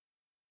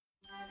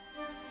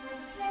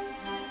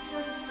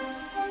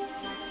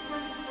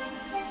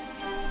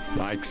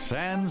Like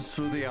sands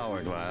through the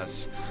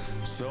hourglass,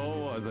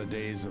 so are the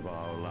days of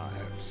our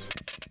lives.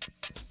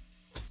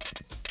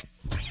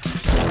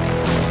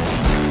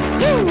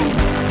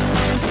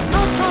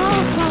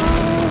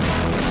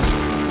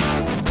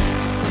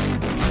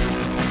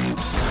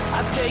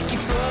 I'll take you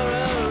for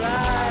a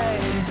ride.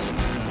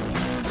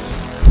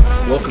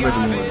 Welcome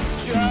everyone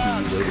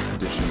to the latest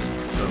edition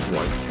of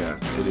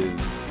Wisecast. It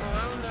is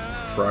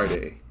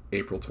Friday,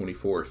 April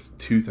 24th,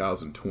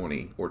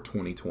 2020, or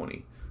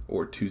 2020,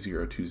 or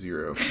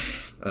 2020.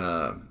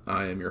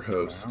 I am your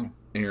host,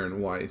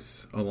 Aaron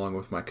Weiss, along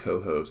with my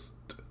co-host.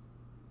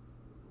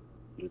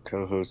 Your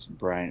co-host,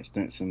 Bryant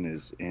Stinson,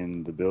 is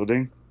in the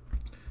building.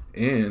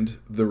 And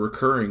the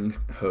recurring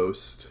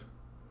host,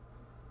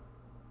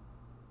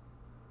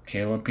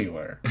 Caleb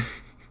Peeler.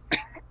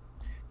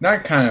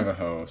 Not kind of a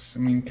host. I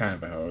mean, kind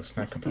of a host.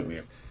 Not completely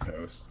a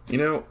host. You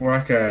know, More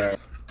like a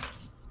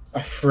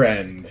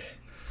friend.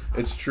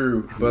 it's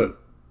true, but,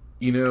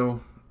 you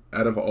know,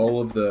 out of all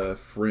of the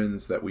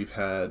friends that we've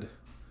had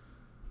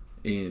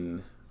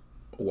in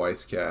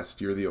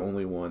Wisecast, you're the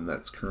only one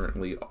that's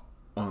currently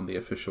on the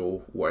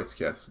official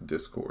Wisecast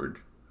Discord.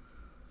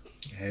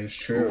 That is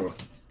true.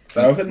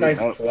 That was a nice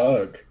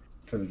plug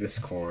for the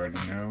Discord,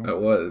 you know? It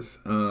was.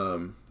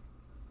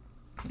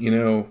 You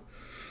know,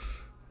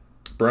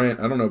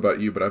 Bryant, I don't know about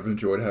you, but I've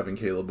enjoyed having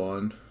Caleb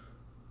on.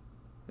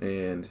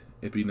 And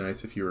it'd be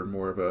nice if you were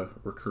more of a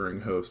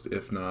recurring host,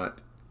 if not,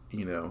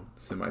 you know,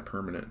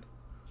 semi-permanent.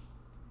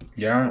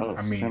 Yeah, Oh,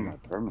 I mean,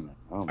 semi-permanent.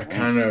 Oh, I man.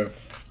 kind of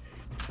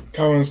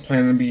was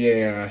planning to be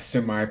a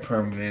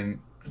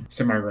semi-permanent,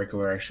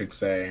 semi-regular, I should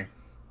say,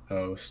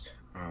 host.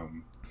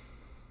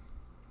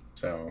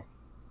 So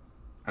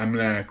I'm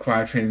in a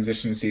quiet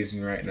transition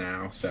season right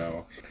now,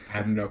 so I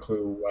have no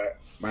clue what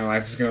my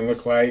life is going to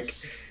look like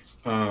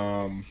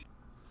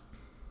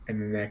in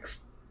the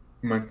next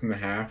month and a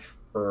half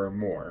or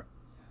more.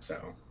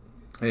 So,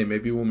 Hey,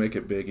 maybe we'll make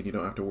it big and you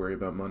don't have to worry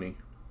about money.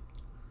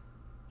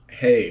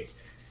 hey,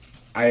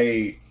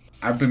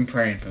 I've been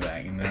praying for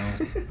that, you know?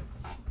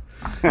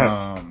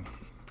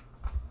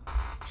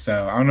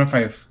 So I don't know if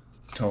I've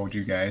told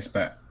you guys,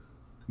 but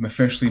I'm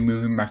officially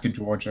moving back to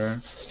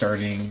Georgia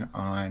starting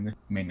on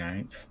May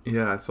 9th.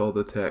 Yeah, I saw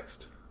the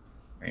text.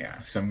 Yeah,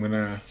 so I'm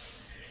gonna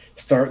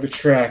start the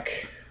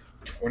trek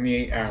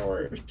 28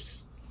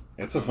 hours.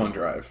 It's a fun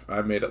drive.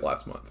 I made it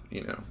last month,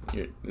 you know.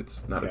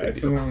 It's not a Yeah, big it's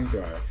a deal. long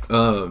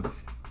drive.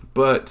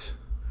 But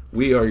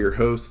we are your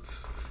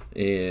hosts,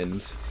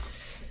 and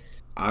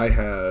I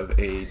have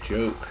a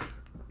joke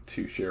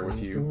to share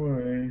with you.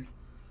 Boy.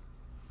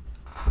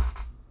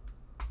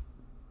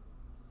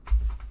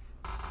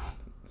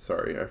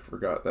 Sorry, I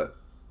forgot that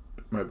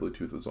my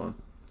Bluetooth was on.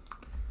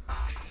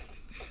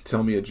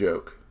 Tell me a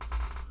joke.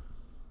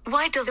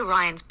 Why does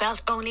Orion's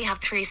belt only have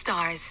 3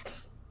 stars?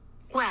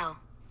 Well,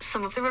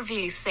 some of the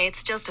reviews say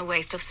it's just a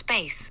waste of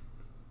space.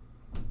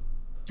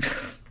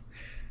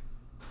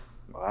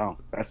 Wow,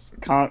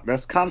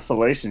 that's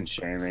consolation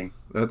shaming.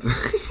 That's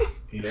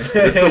Yeah.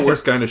 that's the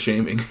worst kind of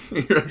shaming.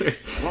 I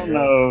don't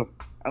know.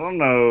 I don't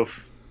know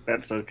if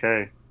that's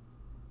okay.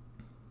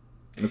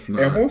 It's It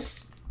not.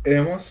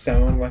 almost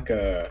sounded like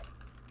a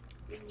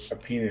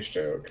penis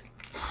joke.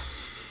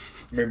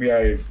 Maybe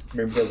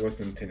that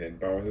wasn't intended,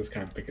 but I was just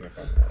kind of picking up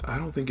on that. I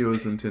don't think it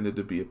was intended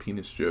to be a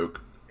penis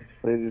joke.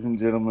 Ladies and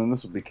gentlemen,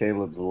 this will be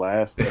Caleb's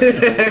last.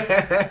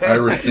 I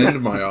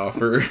rescind my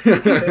offer.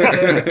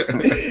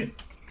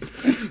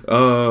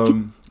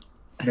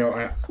 No,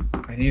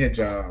 I need a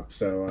job,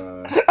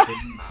 so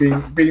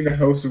being the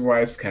host of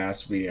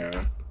Wisecast, we at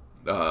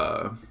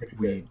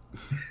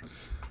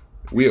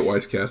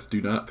Wisecast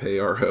do not pay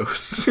our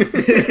hosts,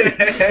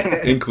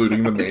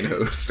 including the main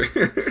host.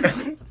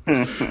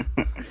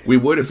 We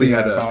would if we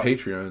had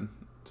Patreon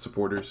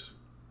supporters.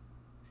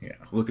 Yeah.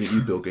 Looking at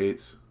you, Bill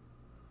Gates.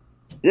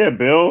 Yeah,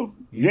 Bill,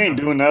 you ain't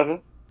doing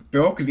nothing.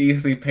 Bill could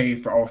easily pay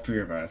for all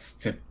 3 of us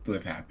to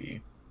live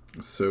happy.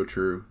 So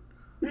true.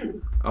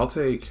 I'll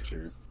take.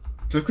 Sure.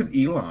 So could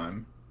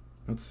Elon.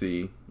 Let's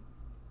see.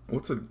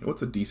 What's a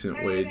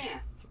decent wage?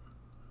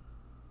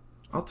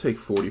 I'll take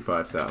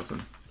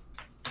 45,000.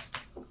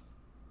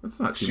 That's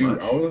not too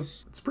much.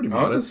 It's pretty I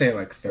was gonna modest. say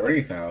like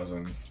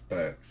 30,000,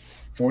 but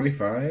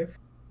 45.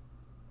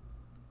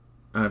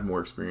 I have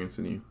more experience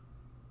than you.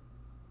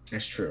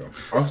 That's true.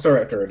 I'll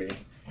start at 30.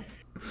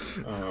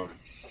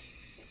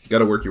 Got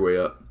to work your way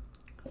up.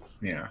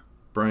 Yeah.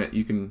 Bryant,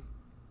 you can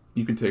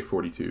take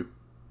 42.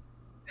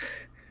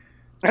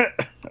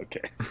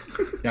 Okay.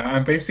 Yeah,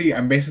 I'm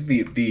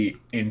basically the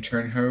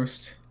intern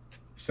host.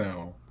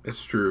 So.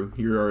 It's true.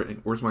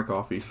 Where's my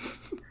coffee?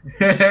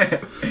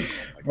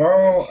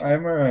 Well,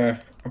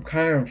 I'm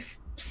kind of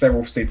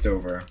several states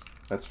over.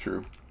 That's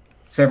true.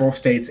 Several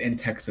states in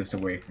Texas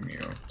away from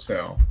you.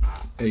 So,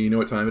 Hey, you know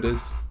what time it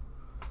is?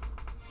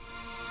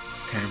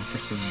 time for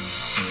some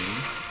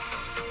news.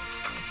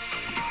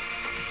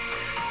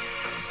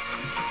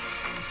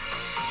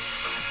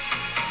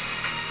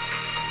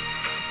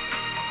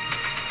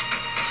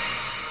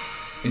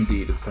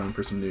 Indeed, it's time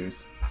for some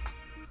news.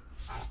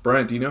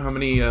 Bryant, do you know how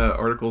many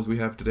articles we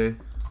have today?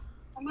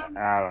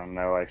 I don't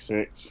know, like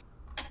 6.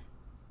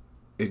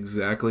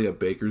 Exactly a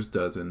baker's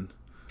dozen.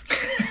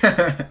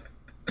 I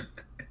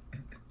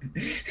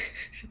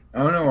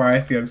don't know why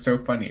I feel so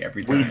funny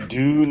every We time.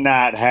 do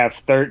not have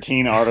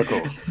 13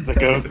 articles to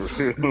go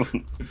through.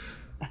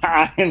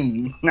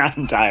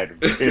 I'm tired of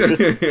this.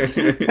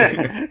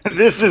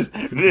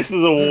 This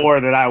is a war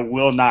that I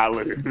will not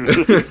lose.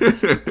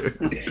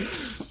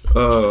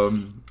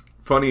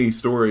 Funny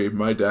story.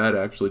 My dad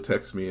actually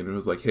texted me and it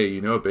was like, "Hey,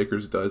 a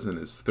baker's dozen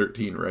is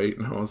 13, right?"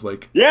 And I was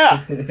like,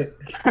 Yeah.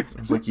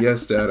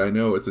 "Yes, Dad. I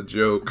know it's a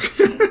joke."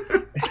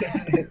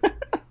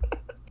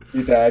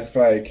 Your dad's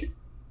like,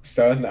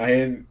 son, I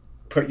didn't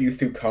put you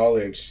through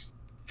college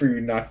for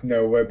you not to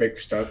know what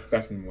baker's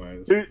dozen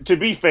was. To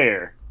be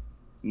fair,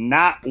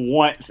 not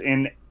once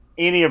in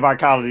any of our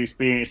college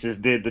experiences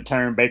did the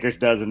term baker's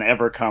dozen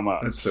ever come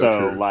up. That's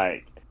so true.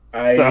 Like,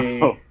 I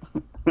don't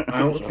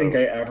so- think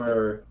I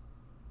ever.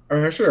 I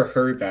mean, I should have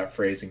heard that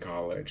phrase in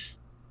college,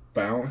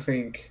 but I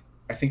think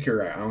you're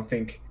right. I don't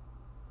think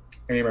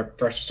any of my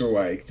professors were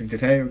like,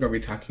 today we're going to be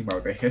talking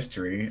about the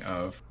history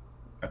of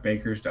a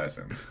baker's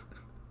dozen.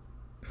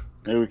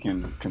 Maybe we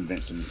can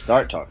convince them to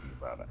start talking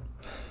about it.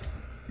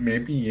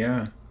 Maybe,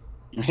 yeah.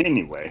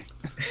 Anyway,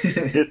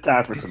 it's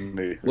time for some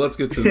news. Let's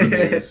get to the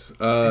news.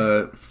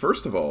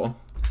 First of all,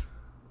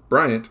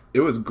 Bryant, it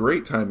was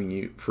great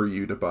timing for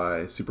you to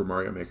buy Super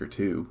Mario Maker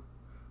 2.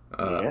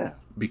 Yeah.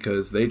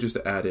 Because they just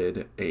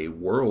added a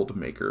world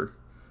maker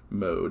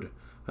mode.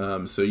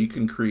 So you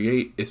can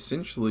create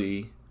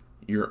essentially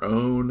your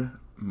own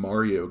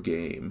Mario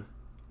game,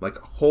 like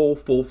a whole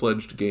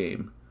full-fledged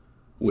game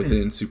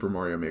within Super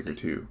Mario Maker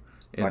 2.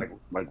 And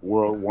Like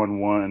World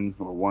 1-1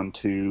 or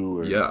 1-2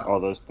 or Yeah. all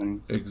those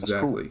things.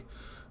 exactly.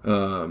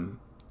 I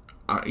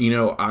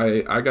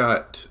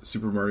got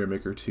Super Mario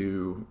Maker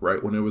 2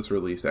 right when it was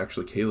released.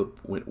 Actually, Caleb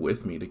went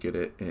with me to get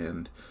it,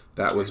 and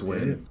that was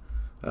when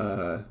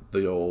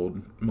the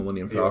old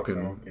Millennium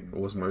Falcon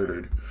was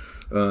murdered.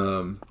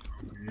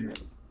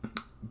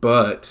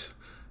 But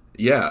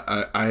yeah,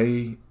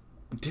 I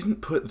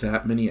didn't put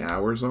that many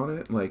hours on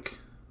it. Like,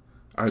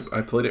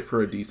 I played it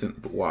for a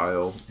decent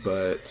while,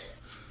 but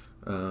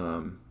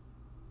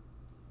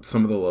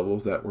some of the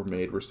levels that were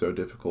made were so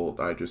difficult,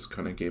 I just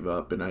kind of gave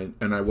up. And I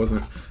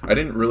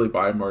didn't really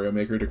buy Mario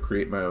Maker to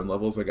create my own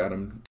levels. I got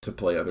them to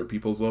play other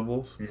people's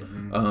levels.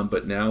 Mm-hmm.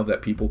 But now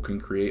that people can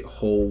create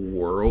whole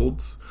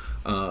worlds,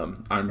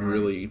 I'm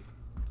really,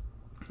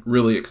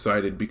 really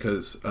excited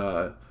because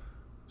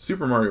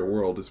Super Mario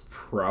World is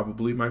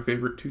probably my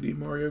favorite 2D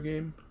Mario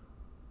game.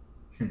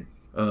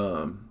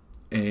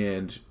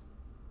 And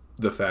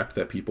the fact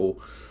that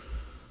people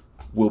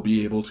will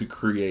be able to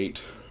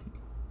create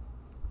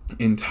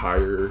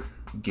entire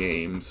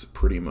games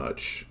pretty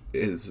much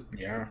is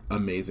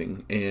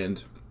amazing.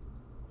 And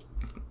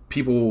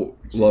people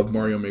love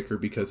Mario Maker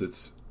because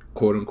it's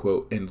quote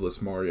unquote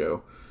endless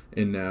Mario,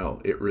 and now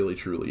it really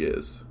truly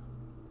is.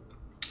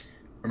 I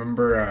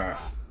remember I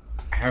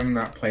have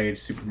not played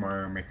Super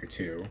Mario Maker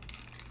 2,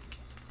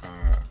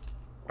 but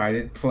I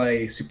did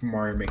play Super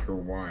Mario Maker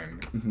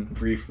 1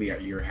 briefly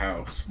at your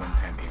house one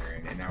time,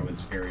 Aaron, and I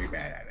was very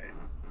bad at it.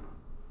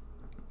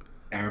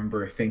 I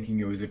remember thinking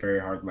it was a very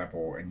hard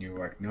level, and you were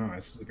like, no,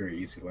 this is a very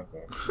easy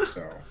level.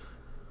 So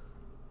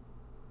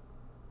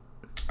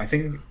I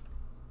think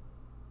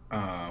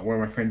one of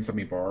my friends let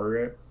me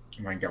borrow it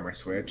when I got my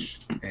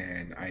Switch,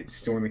 and it's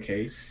still in the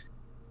case.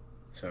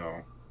 So,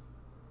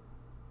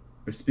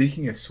 but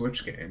speaking of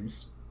Switch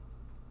games,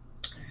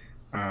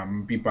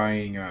 I'll be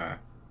buying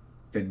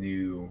the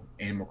new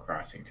Animal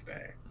Crossing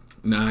today.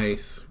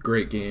 Nice,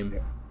 great game.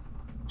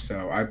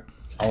 So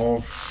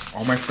all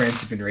my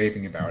friends have been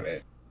raving about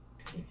it.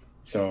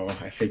 So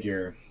I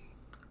figure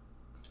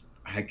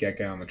I get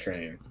on the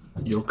train.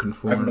 You'll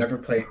conform. I've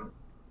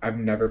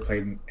never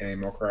played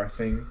Animal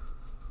Crossing.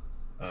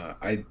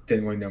 I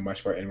didn't really know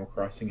much about Animal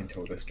Crossing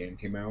until this game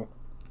came out.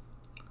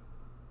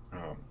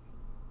 But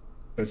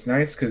it's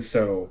nice because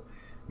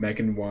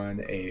Megan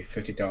won a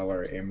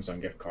 $50 Amazon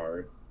gift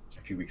card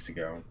a few weeks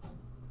ago,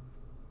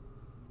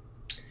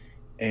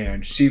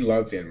 and she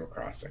loved Animal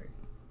Crossing.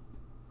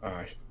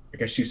 I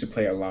guess she used to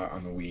play a lot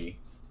on the Wii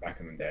back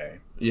in the day.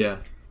 Yeah.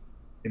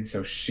 And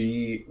so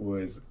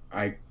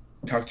I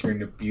talked her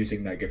into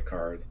using that gift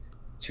card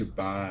to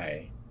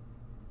buy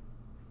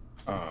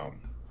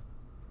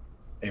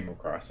Animal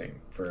Crossing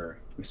for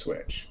the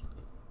Switch.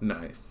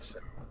 Nice. So,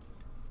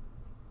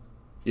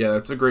 yeah,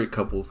 it's a great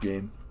couples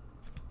game.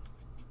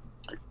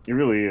 It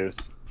really is.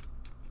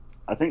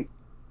 I think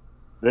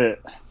that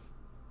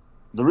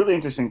the really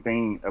interesting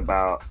thing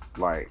about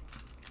like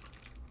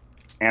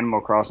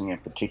Animal Crossing in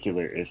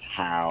particular is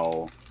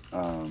how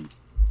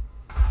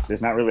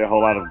there's not really a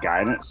whole lot of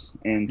guidance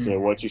into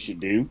what you should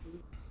do.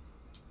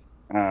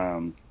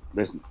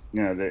 There's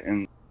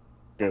and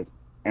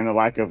the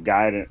lack of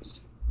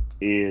guidance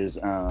is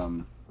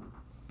kind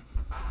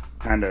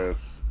of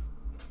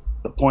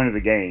the point of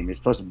the game. You're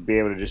supposed to be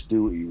able to just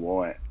do what you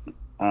want.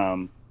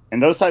 And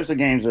those types of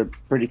games are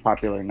pretty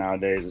popular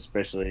nowadays,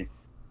 especially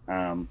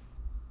Animal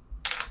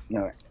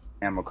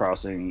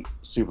Crossing,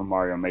 Super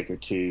Mario Maker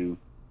 2.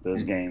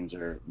 Those games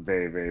are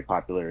very, very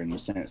popular in the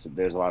sense that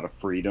there's a lot of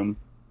freedom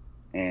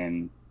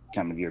and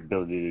kind of your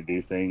ability to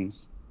do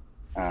things.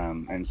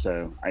 And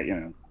so,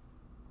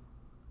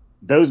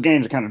 those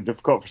games are kind of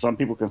difficult for some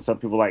people because some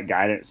people like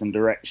guidance and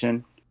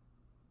direction.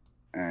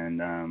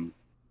 And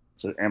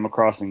so Animal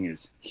Crossing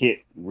is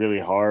hit really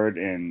hard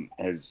and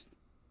has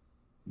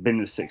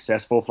been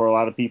successful for a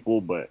lot of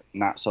people, but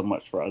not so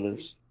much for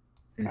others.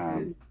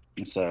 And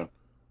so,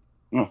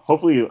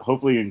 hopefully you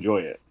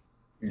enjoy it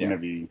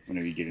whenever you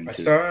get into it.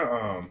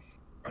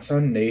 I saw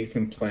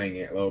Nathan playing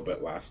it a little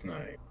bit last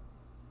night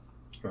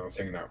when I was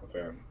hanging out with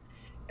him,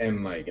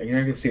 and like I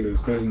can see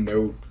there's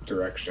no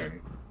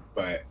direction,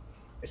 but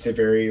it's a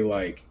very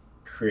like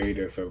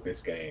creative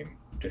focused game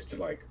just to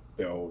like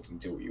build and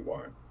do what you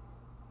want.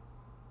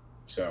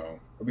 So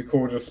it'd be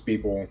cool just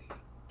people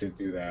to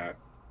do that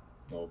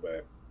a little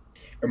bit.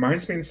 It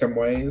reminds me in some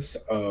ways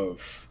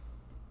of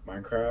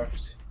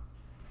Minecraft.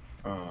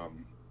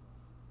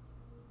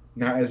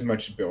 Not as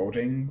much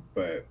building,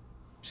 but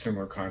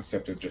similar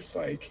concept of just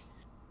like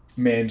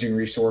managing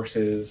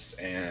resources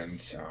and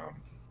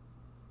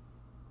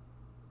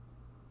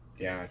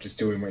just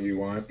doing what you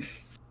want.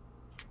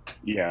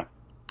 Yeah.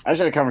 I just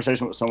had a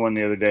conversation with someone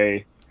the other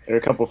day. There are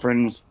a couple of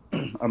friends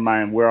of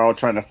mine. We're all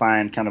trying to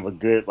find kind of a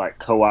good like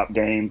co-op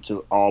game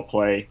to all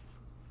play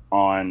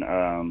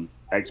on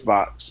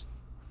Xbox,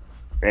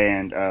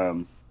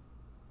 and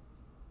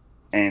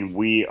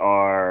we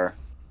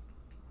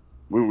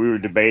were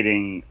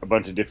debating a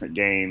bunch of different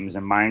games,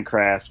 and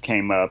Minecraft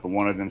came up, and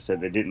one of them said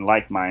they didn't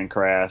like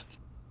Minecraft.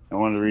 And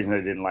one of the reasons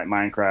they didn't like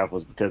Minecraft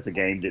was because the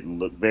game didn't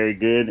look very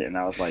good. And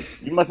I was like,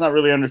 you must not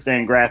really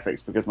understand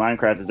graphics, because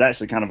Minecraft is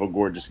actually kind of a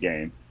gorgeous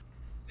game.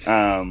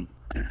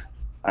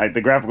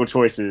 The graphical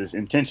choice is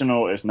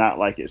intentional. It's not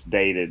like it's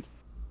dated.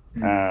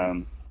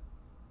 And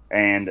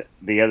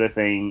the other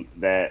thing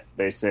that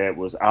they said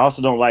was, I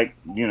also don't like,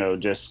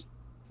 just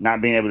not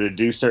being able to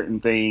do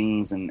certain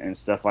things and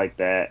stuff like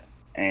that.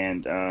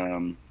 And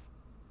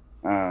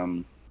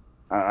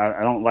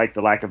I don't like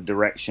the lack of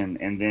direction.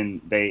 And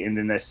then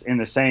this, in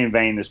the same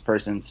vein, this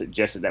person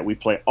suggested that we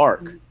play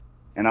Ark.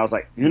 And I was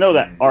like,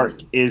 that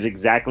Ark is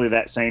exactly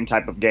that same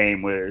type of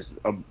game where there's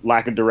a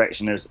lack of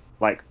direction. There's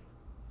like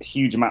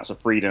huge amounts of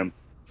freedom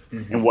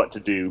in what to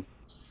do.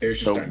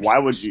 So why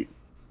would you?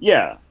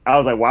 Yeah, I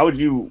was like, why would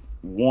you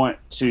want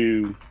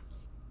to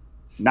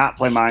not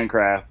play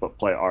Minecraft but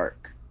play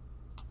Ark?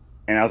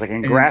 And I was like,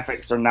 and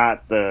graphics are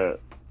not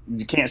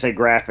you can't say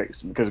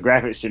graphics, because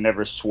graphics should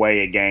never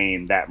sway a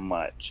game that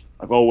much.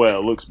 Like, oh well,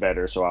 it looks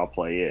better, so I'll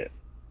play it.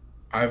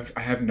 I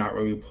have not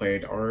really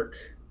played Ark,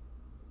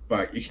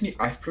 but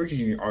I feel like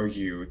you can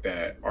argue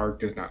that Ark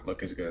does not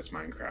look as good as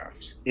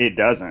Minecraft. It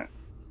doesn't.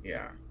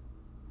 Yeah.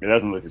 It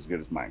doesn't look as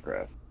good as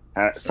Minecraft.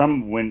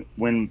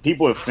 When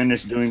people have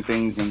finished doing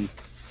things in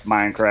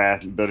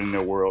Minecraft and building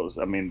their worlds,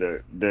 I mean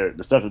the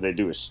stuff that they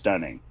do is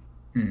stunning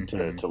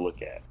to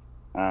look at.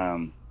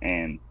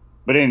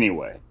 But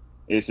anyway,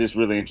 it's just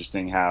really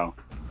interesting how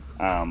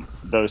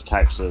those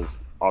types of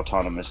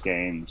autonomous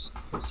games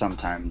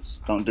sometimes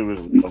don't do as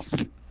well.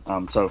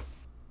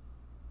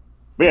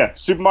 But yeah,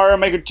 Super Mario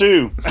Maker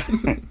 2.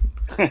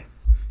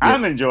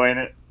 I'm enjoying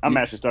it. I'm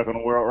actually stuck on the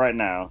world right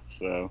now,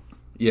 so.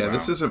 Yeah, wow.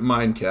 This isn't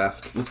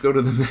Minecast. Let's go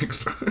to the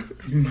next one.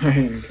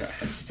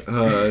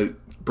 Minecast.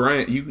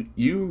 Bryant,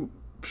 you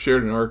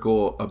shared an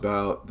article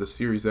about the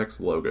Series X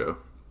logo.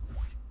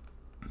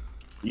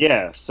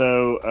 Yeah,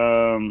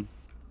 so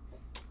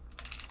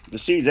the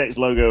Series X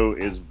logo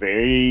is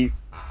very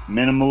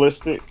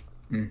minimalistic.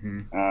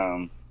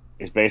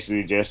 It's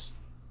basically just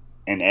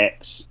an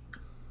X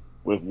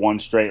with one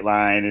straight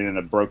line and then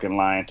a broken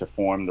line to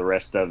form the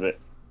rest of it.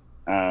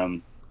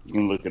 You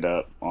can look it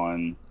up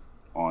on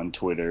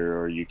Twitter,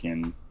 or you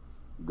can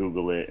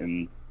Google it,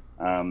 and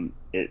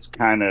it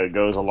kind of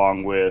goes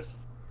along with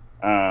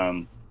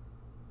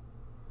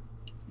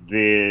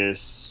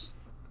this.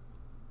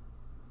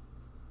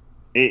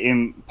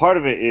 And part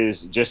of it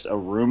is just a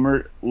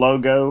rumored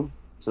logo,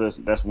 so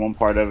that's one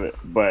part of it.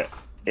 But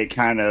it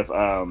kind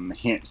of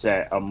hints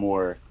at a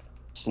more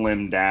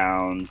slimmed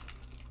down,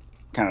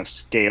 kind of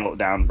scaled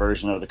down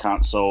version of the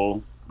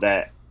console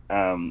that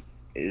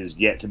is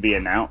yet to be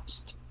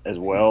announced as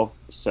well.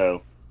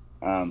 So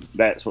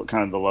that's what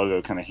kind of the logo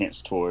kind of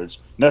hints towards.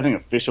 Nothing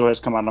official has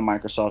come out of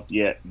Microsoft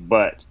yet,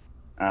 but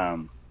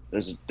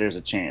there's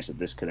a chance that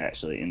this could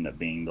actually end up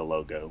being the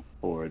logo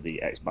for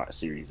the Xbox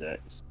Series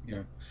X.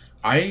 Yeah,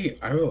 I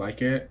really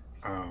like it.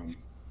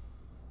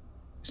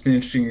 It's been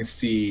interesting to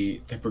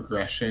see the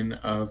progression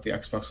of the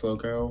Xbox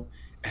logo.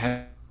 It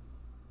has,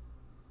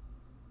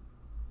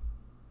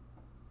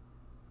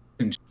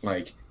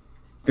 like,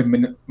 the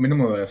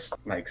minimalist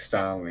like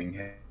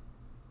styling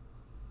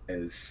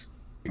is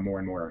more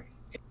and more.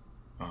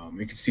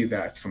 You can see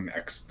that from the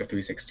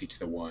 360 to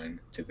the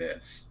One to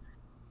this.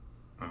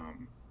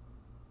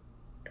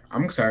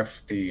 I'm excited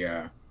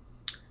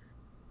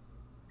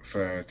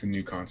for the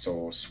new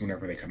consoles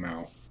whenever they come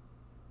out.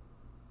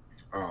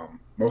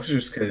 Mostly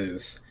just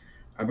because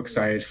I'm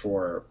excited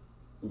for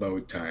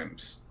load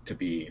times to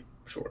be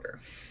shorter.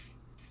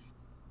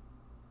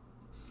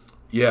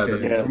 Yeah,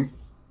 Yeah.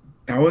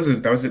 That was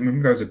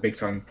a big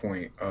selling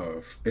point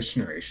of this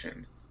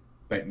generation,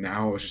 but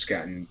now it's just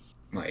gotten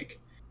like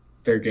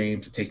their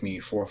games that take me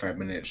 4 or 5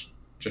 minutes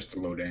just to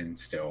load in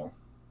still.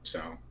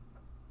 So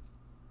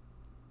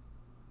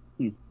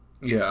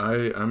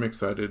yeah, I'm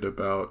excited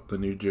about the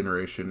new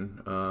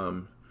generation.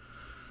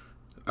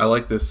 I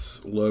like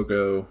this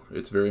logo.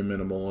 It's very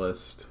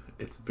minimalist.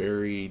 It's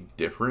very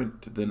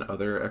different than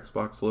other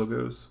Xbox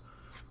logos.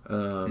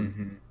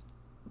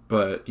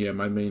 But yeah,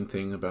 my main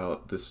thing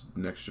about this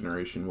next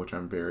generation, which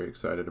I'm very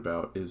excited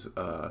about, is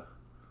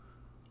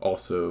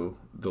also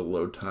the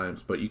load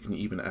times. But you can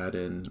even add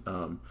in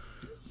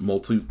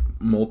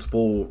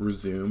multiple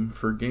resume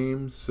for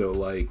games. So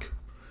like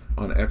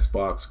on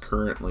Xbox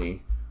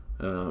currently,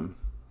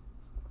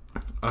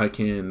 I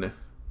can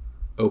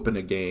open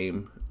a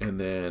game and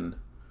then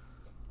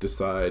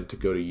decide to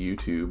go to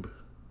YouTube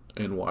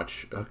and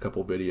watch a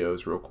couple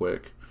videos real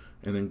quick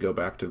and then go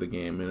back to the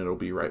game and it'll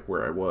be right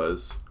where I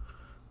was.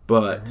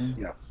 But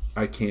Yeah.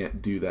 I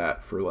can't do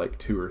that for like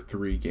 2 or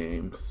 3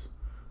 games.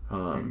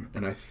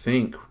 And I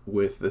think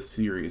with the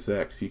Series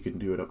X you can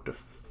do it up to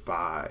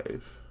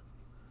 5.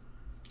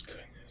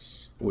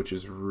 goodness. Which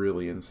is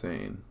really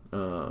insane.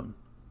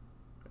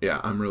 Yeah,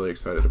 I'm really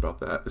excited about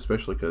that,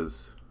 especially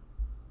because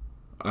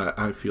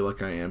I feel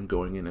like I am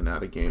going in and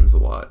out of games a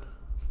lot.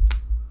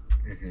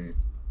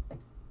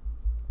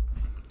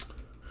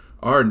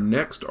 Our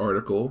next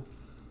article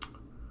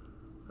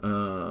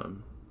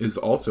is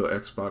also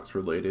Xbox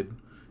related,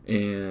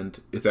 and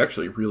it's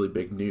actually really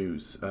big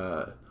news.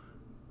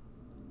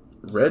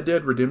 Red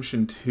Dead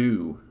Redemption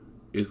 2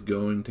 is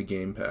going to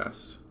Game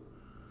Pass.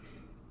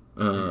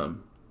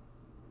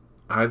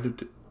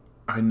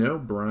 I know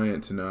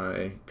Bryant and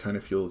I kind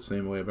of feel the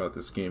same way about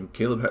this game.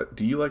 Caleb,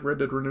 do you like Red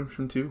Dead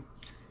Redemption 2?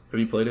 Have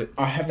you played it?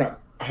 I have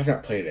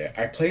not played it.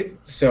 I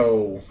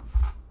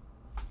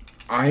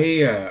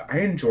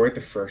enjoyed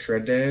the first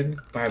Red Dead,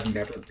 but I've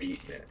never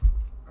beaten it.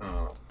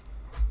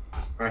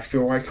 I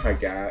feel like if I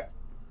got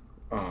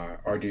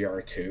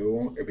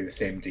RDR2, it'd be the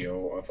same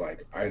deal of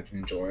like I'd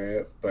enjoy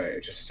it, but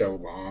it's just so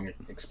long and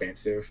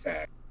expansive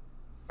that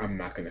I'm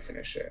not gonna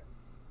finish it.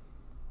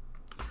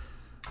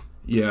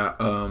 Yeah,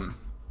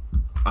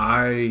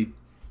 I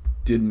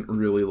didn't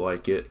really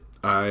like it.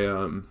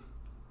 The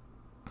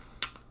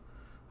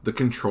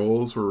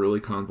controls were really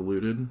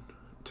convoluted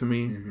to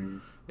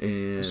me,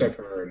 and So I've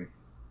heard.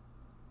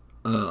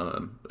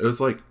 it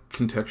was like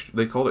contextual.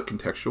 They called it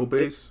contextual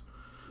base,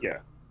 Yeah.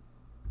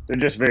 They're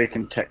just very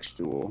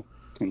contextual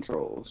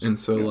controls. and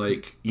so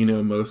like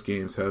most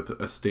games have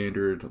a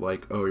standard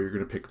like, oh, you're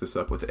gonna pick this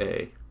up with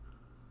A.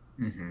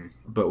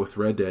 But with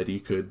Red Dead,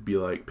 you could be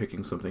like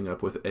picking something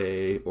up with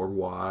A or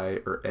Y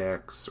or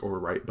X or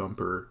right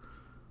bumper,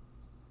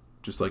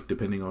 just like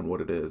depending on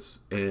what it is,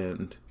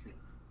 and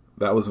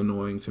that was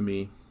annoying to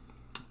me.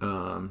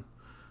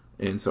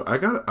 And so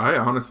I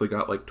honestly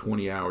got like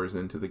 20 hours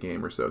into the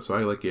game or so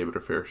I like gave it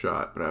a fair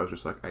shot, but I was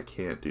just like, I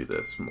can't do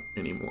this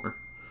anymore.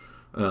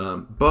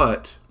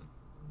 But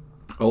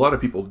a lot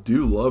of people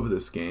do love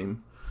this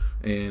game.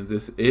 And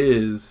this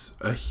is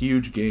a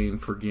huge gain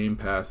for Game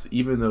Pass,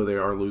 even though they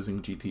are losing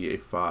GTA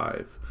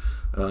 5.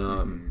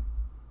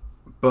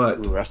 But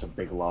Ooh, that's a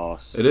big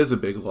loss. it is a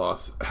big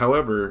loss.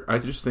 However, I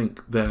just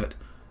think that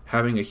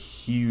having a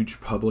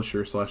huge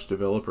publisher /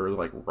 developer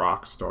like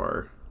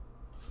Rockstar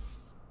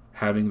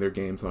having their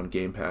games on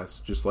Game Pass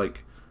just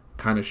like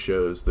kind of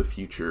shows the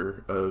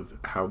future of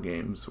how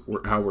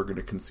we're going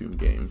to consume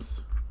games.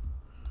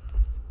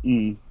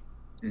 Yeah,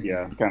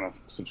 kind of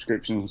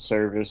subscription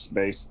service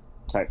based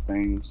type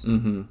things.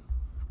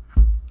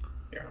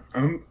 Yeah,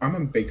 I'm a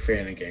big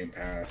fan of Game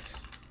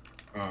Pass.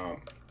 I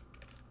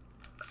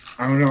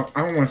don't know.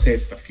 I don't want to say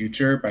it's the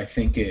future, but I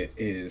think it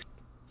is.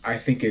 I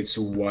think it's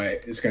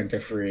what is going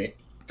to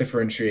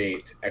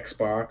differentiate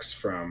Xbox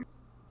from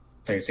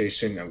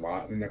PlayStation a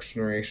lot in the next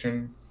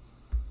generation.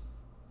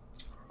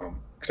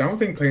 Because I don't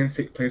think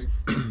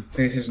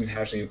PlayStation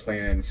has any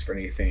plans for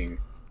anything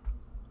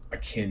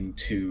akin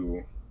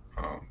to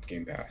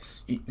Game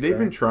Pass. They've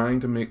been trying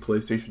to make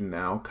PlayStation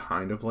Now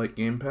kind of like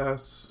Game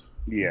Pass.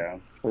 Yeah,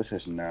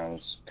 PlayStation Now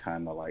is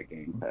kind of like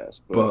Game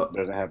Pass, but it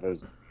doesn't have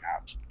those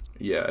apps.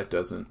 Yeah, it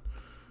doesn't.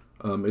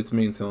 Its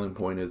main selling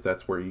point is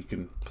that's where you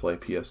can play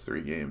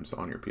PS3 games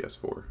on your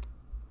PS4.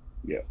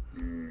 Yeah.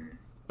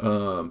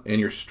 And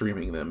you're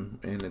streaming them,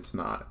 and it's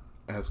not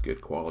as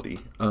good quality.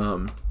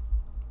 I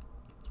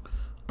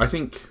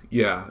think,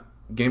 yeah,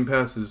 Game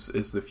Pass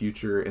is the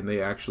future, and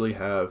they actually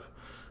have,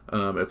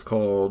 it's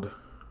called,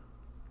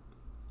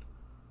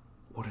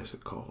 what is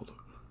it called?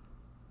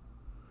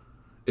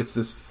 It's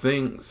this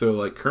thing, so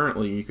like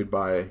currently you could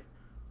buy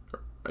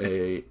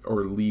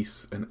or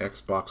lease an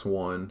Xbox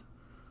One.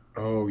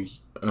 Oh, I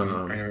know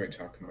what you're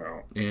talking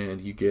about. And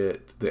you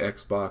get the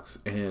Xbox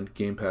and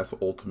Game Pass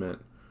Ultimate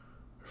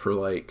for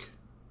like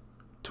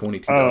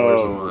 $22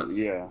 a month.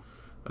 Yeah.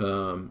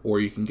 Or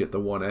you can get the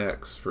One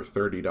X for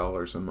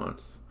 $30 a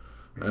month.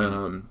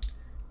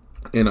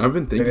 And I've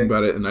been thinking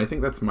about it, and I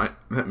think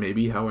that may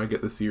be how I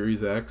get the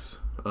Series X.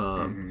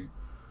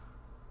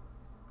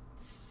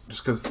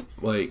 just because,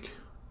 like,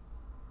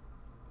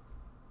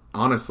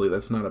 honestly,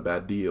 that's not a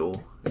bad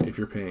deal if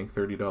you're paying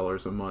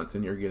 $30 a month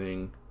and you're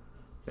getting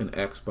an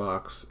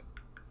Xbox,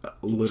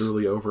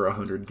 literally over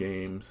 100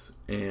 games,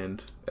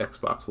 and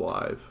Xbox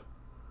Live.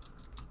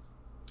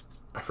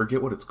 I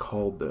forget what it's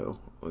called, though.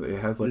 It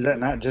has like... Is that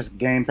not just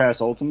Game Pass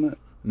Ultimate?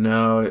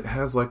 No, it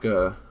has like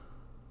a...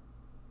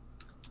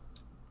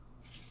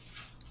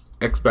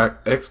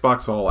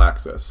 Xbox All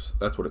Access.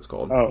 That's what it's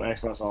called. Oh,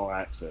 Xbox All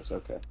Access.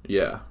 Okay.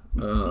 Yeah.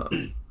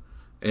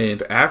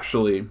 And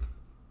actually,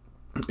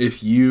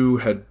 if you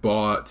had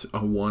bought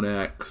a One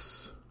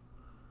X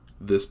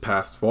this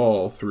past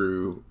fall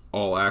through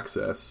All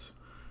Access,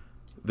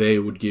 they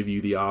would give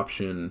you the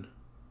option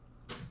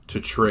to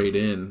trade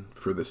in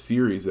for the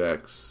Series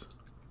X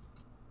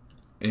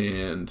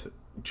and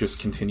just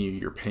continue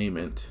your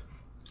payment,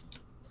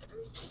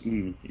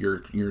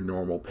 your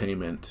normal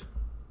payment.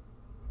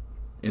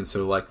 And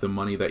so, like, the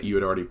money that you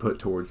had already put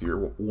towards your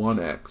One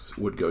X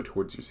would go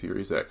towards your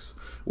Series X,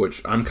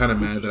 which I'm kind of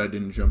mad that I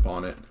didn't jump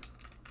on it.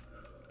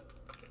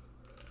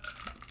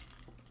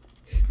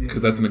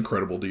 Because that's an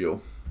incredible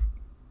deal.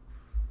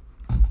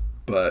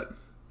 But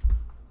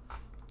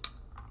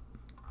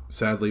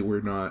sadly, we're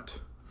not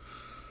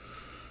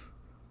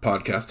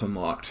podcast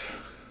unlocked.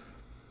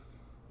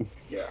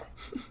 Yeah.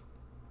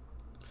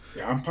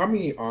 Yeah, I'm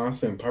probably not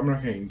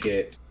going to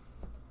get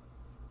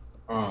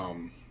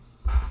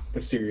the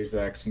Series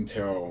X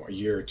until a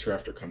year or two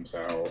after it comes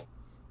out.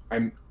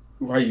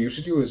 What I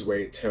usually do is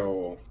wait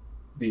till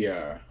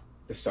the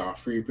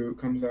soft reboot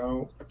comes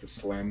out, like the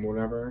Slim,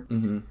 whatever.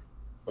 Mm-hmm.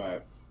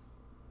 But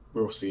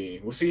we'll see.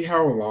 We'll see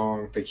how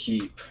long they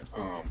keep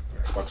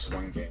Xbox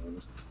One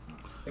games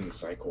in the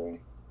cycle.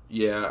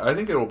 Yeah, I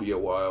think it'll be a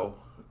while.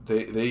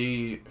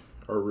 They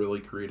are really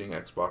creating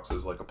Xbox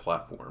as like a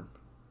platform.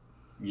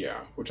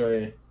 Yeah,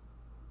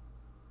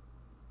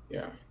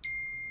 yeah.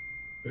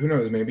 Who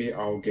knows? Maybe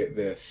I'll get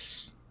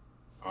this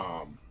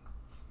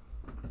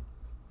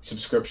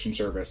subscription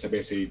service that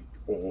basically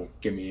will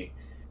give me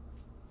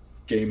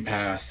Game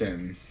Pass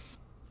and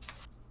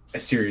a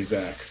Series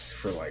X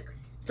for like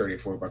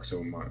 $34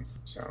 a month.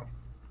 So,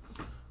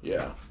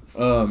 yeah.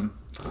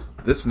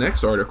 This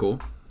next article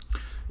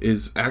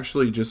is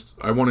actually just,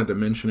 I wanted to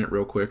mention it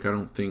real quick. I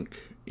don't think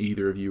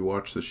either of you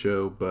watched the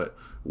show, but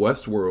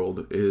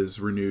Westworld is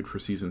renewed for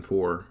season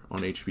 4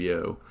 on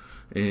HBO,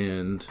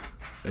 and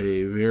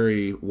a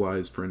very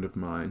wise friend of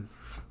mine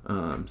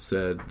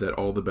said that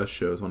all the best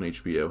shows on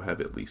HBO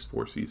have at least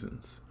 4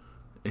 seasons,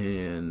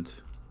 and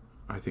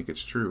I think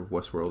it's true.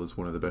 Westworld is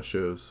one of the best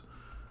shows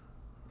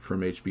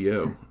from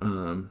HBO.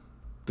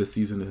 This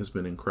season has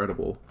been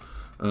incredible.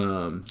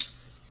 I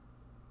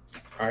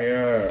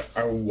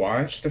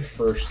watched the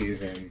first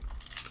season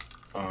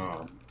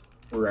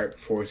right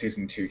before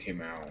season 2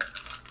 came out,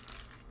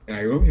 and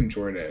I really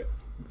enjoyed it.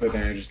 But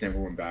then I just never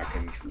went back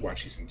and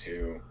watched season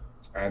 2.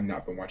 I have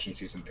not been watching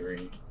season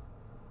 3.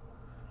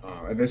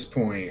 At this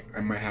point, I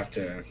might have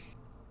to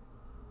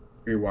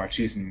rewatch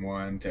season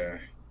 1 to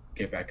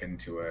get back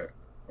into it.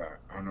 But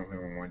I don't know if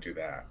I want to do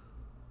that.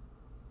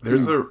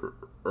 There's a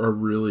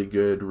really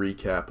good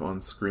recap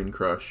on Screen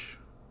Crush.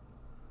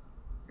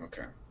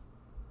 Okay.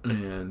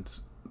 And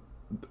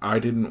I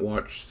didn't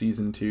watch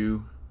season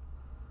 2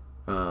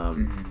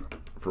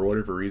 for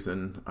whatever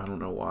reason. I don't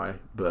know why,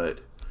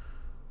 but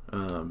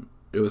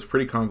it was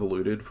pretty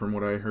convoluted from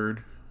what I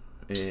heard.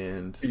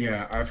 And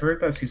yeah, I've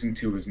heard that season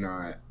 2 was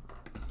not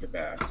the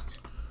best.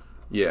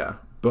 Yeah,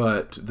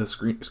 but the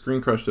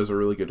Screen Crush does a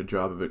really good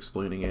job of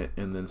explaining it,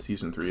 and then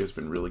season 3 has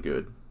been really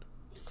good.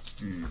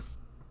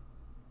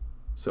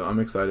 So I'm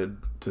excited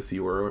to see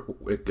where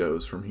it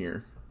goes from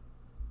here.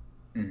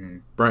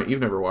 Brian, you've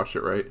never watched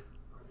it, right?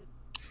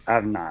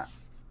 I've not.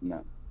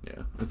 No.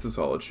 Yeah, it's a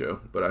solid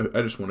show, but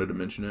I just wanted to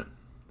mention it.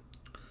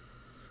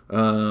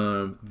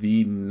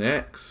 The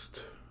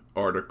next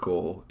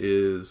article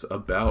is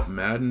about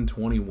Madden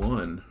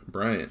 21.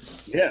 Brian.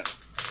 Yeah,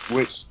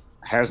 which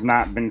has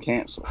not been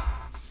canceled.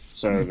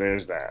 So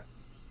there's that.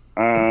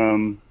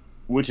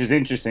 Which is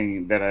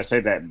interesting that I say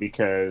that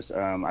because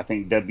I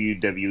think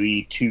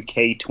WWE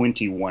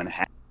 2K21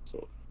 has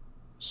canceled.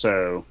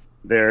 So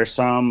there are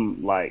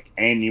some like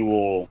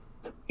annual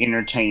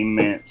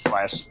entertainment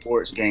 /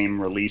 sports game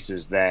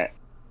releases that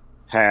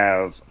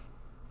have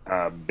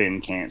been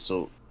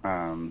canceled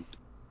for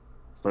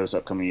this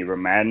upcoming year. But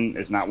Madden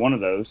is not one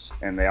of those,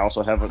 and they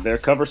also have their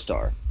cover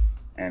star,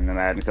 and the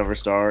Madden cover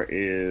star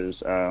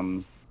is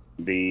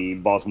the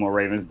Baltimore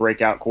Ravens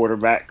breakout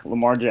quarterback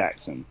Lamar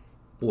Jackson.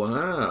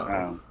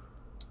 Wow.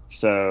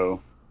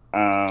 So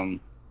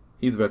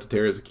he's about to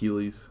tear his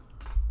Achilles.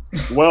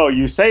 Well,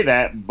 you say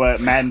that, but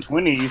Madden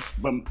 20's,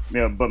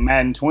 but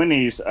Madden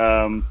 20's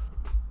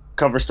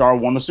cover star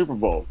won the Super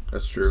Bowl.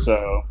 That's true.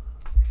 So,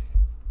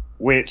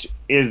 which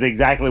is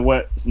exactly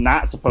what's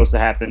not supposed to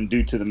happen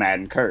due to the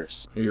Madden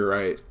curse. You're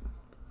right.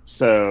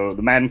 So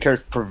the Madden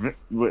curse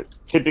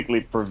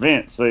typically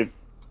prevents.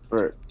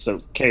 So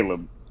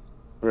Caleb,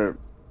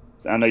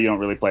 I know you don't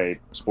really play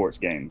sports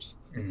games.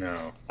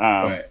 No.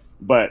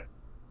 But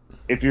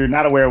if you're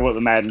not aware of what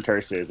the Madden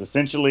curse is,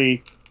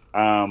 essentially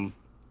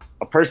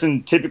a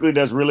person typically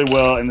does really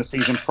well in the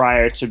season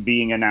prior to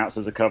being announced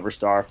as a cover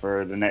star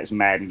for the next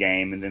Madden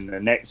game, and then the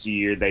next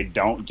year they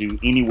don't do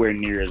anywhere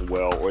near as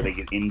well, or they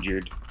get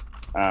injured,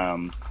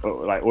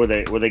 or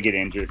they get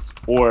injured,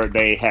 or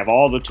they have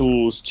all the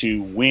tools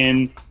to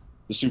win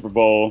the Super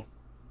Bowl.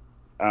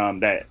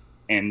 And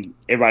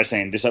everybody's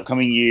saying this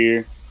upcoming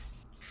year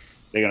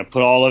they're going to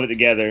put all of it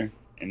together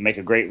and make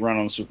a great run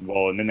on the Super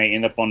Bowl, and then they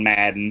end up on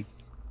Madden,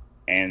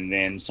 and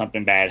then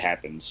something bad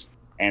happens.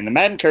 And the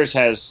Madden curse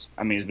it's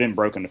been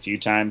broken a few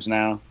times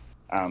now.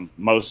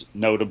 Most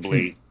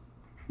notably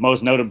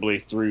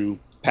through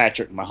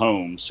Patrick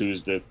Mahomes,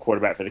 who's the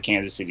quarterback for the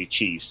Kansas City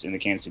Chiefs, and the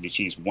Kansas City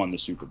Chiefs won the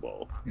Super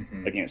Bowl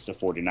against the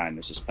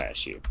 49ers this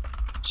past year.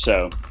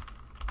 So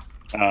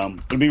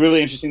it'll be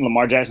really interesting.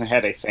 Lamar Jackson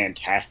had a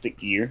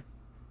fantastic year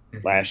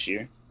last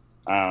year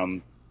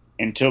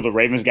until the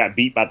Ravens got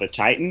beat by the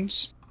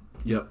Titans.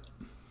 Yep.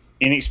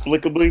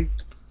 Inexplicably.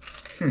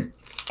 It'll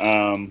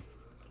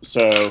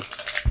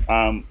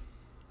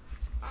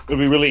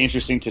be really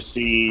interesting to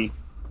see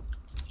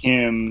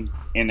him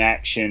in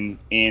action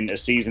in a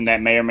season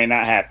that may or may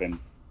not happen.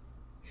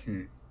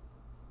 And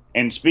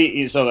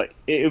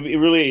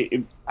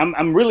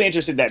I'm really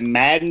interested that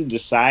Madden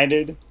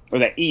decided, or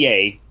that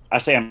EA. I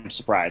say I'm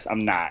surprised. I'm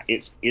not.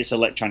 It's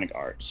Electronic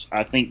Arts.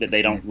 I think that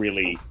they don't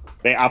really.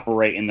 They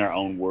operate in their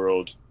own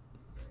world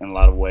in a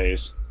lot of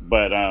ways,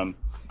 but I'm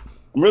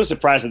really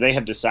surprised that they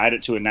have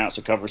decided to announce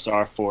a cover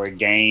star for a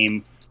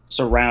game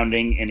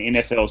surrounding an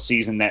NFL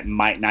season that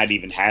might not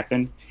even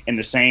happen, in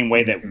the same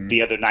way that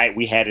the other night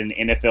we had an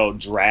NFL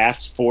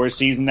draft for a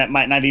season that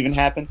might not even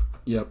happen.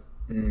 Yep.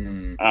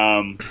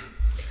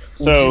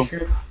 So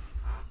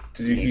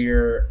did you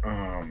hear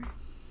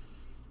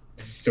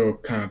this is still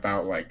kind of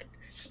about like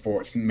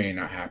sports may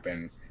not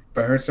happen,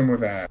 but I heard someone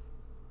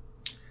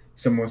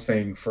was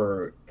saying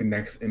for the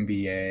next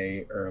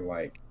NBA or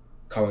like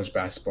college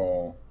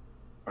basketball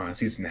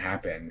season to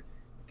happen,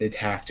 they'd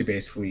have to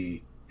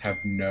basically have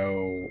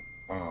no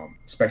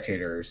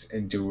spectators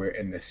and do it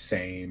in the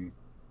same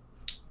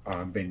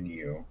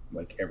venue,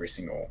 like every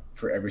single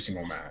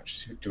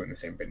match, do it in the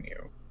same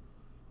venue.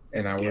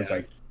 And that was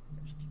like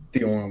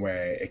the only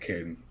way it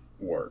could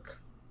work.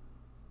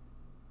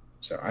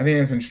 So I think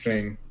that's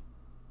interesting.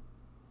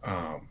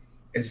 I'm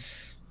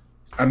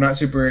not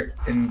super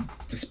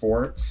into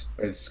sports,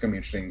 but it's gonna be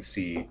interesting to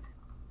see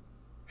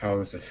how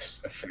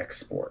this affects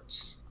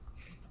sports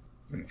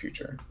in the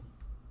future.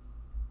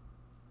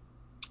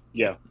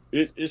 Yeah,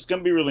 it's going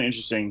to be really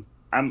interesting.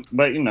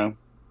 But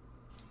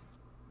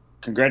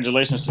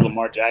congratulations to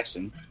Lamar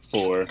Jackson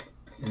for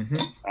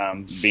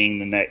being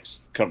the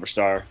next cover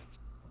star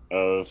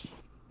of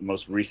the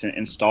most recent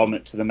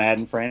installment to the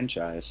Madden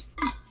franchise.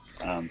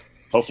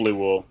 Hopefully,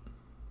 we'll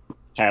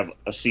have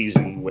a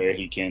season where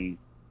he can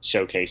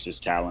showcase his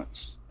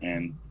talents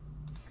and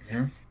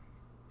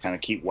kind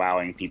of keep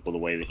wowing people the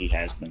way that he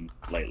has been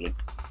lately.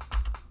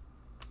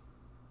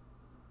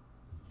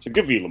 So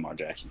good for you, Lamar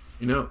Jackson.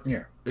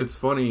 It's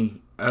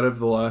funny, out of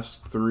the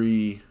last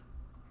 3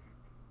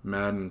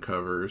 Madden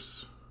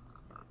covers,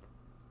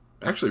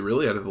 actually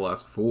really out of the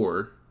last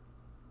 4,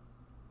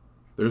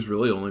 there's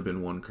really only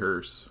been one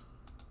curse.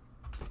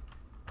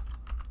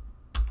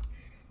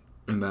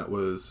 And that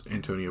was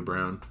Antonio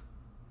Brown.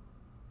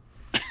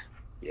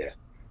 Yeah.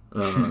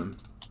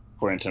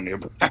 Poor Antonio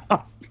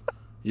Brown.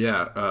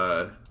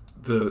 Yeah,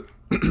 the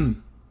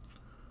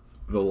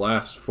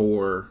last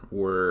 4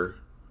 were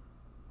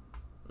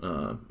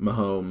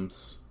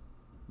Mahomes,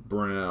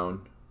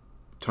 Brown,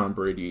 Tom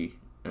Brady,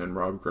 and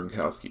Rob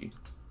Gronkowski.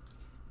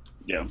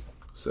 Yeah.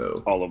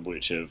 So all of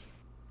which have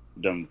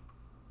done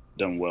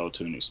well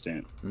to an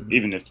extent,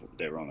 even if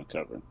they were on the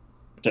cover.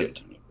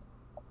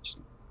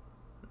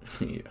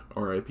 Yeah.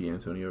 R.I.P.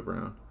 Antonio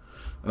Brown.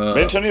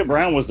 Antonio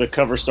Brown was the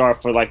cover star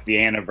for like the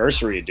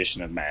anniversary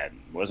edition of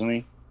Madden, wasn't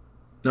he?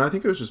 No, I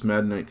think it was just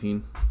Madden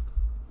 19.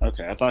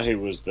 Okay, I thought he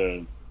was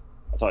the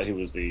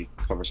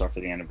cover star for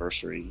the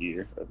anniversary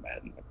year of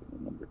Madden. I couldn't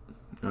remember.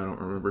 I don't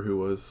remember who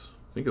was.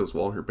 I think it was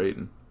Walter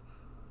Payton.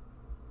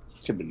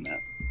 Could have been that.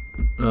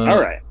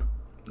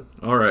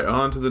 All right,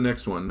 on to the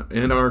next one.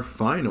 And our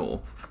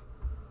final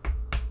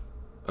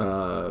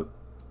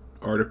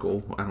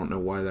article. I don't know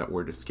why that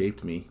word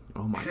escaped me.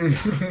 Oh my god.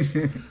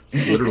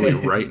 It's literally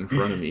right in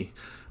front of me.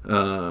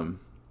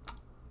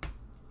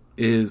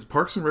 Is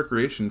Parks and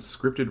Recreation's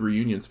scripted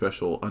reunion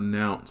special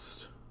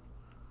announced.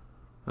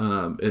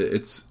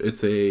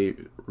 It's a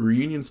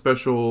reunion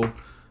special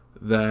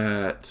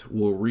that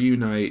will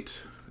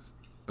reunite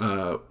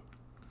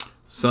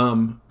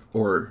some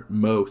or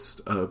most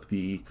of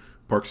the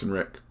Parks and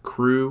Rec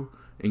crew,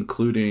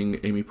 including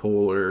Amy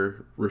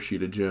Poehler,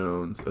 Rashida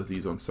Jones,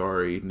 Aziz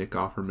Ansari, Nick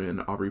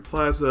Offerman, Aubrey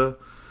Plaza,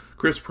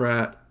 Chris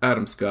Pratt,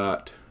 Adam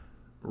Scott,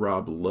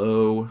 Rob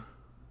Lowe,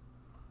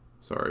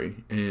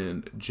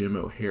 and Jim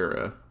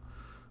O'Hara.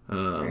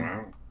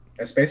 Wow.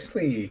 That's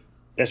basically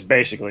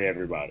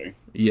everybody.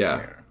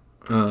 Yeah.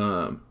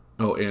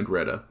 And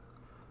Retta.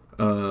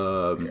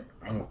 Okay.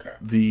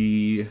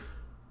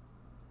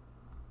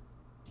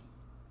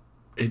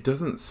 It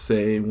doesn't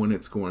say when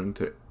it's going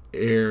to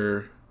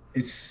air.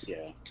 It's.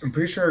 Yeah. I'm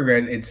pretty sure I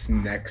read it's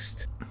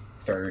next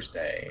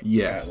Thursday.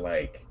 Yes. At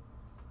like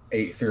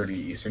 8:30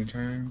 Eastern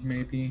time,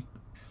 maybe.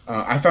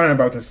 I found out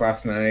about this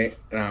last night,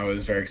 and I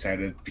was very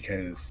excited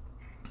because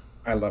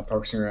I love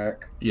Parks and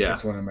Rec. Yeah.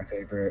 It's one of my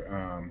favorite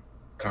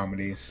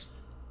comedies.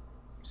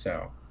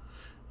 So.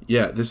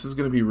 Yeah, this is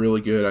going to be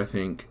really good, I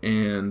think.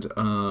 And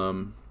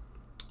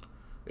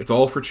it's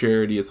all for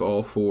charity. It's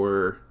all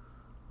for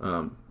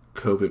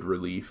COVID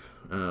relief.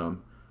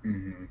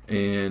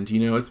 And,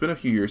 you know, it's been a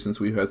few years since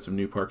we've had some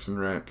new Parks and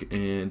Rec.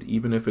 And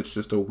even if it's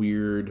just a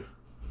weird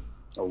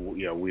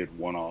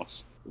one-off.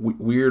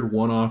 Weird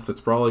one-off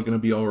that's probably going to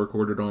be all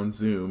recorded on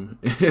Zoom.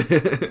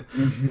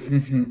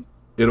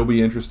 It'll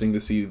be interesting to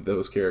see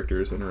those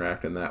characters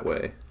interact in that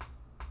way.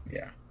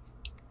 Yeah.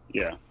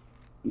 Yeah.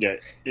 Yeah,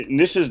 and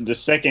this is the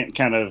second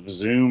kind of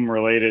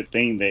Zoom-related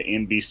thing that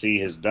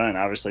NBC has done.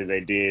 Obviously, they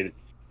did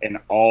an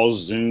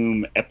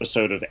all-Zoom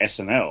episode of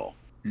SNL,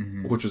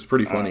 which was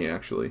pretty funny,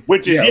 actually.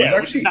 Which is it was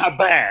actually not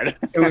bad.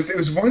 it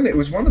was one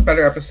of the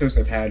better episodes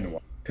I've had in a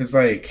while. Because,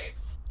 like,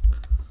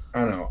 I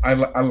don't know, I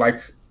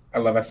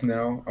love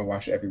SNL. I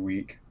watch it every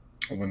week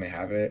when they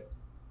have it,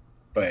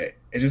 but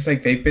it's just like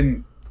I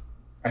feel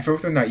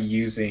like they're not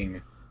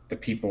using the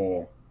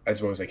people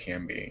as well as they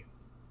can be.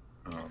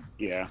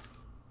 Yeah.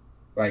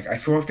 Like, I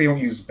feel like they don't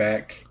use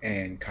Beck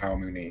and Kyle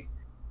Mooney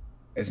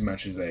as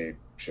much as they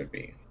should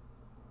be.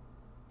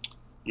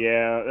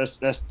 Yeah, that's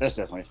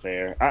definitely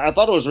fair. I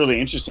thought it was really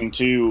interesting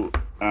too,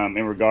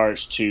 in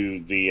regards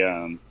to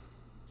the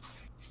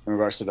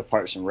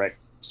Parks and Rec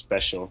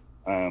special,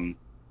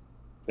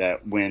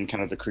 that when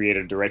kind of the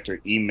creative director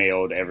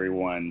emailed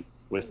everyone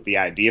with the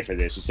idea for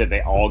this, he said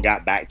they all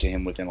got back to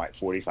him within like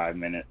 45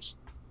 minutes,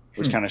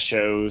 which kind of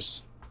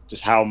shows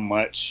just how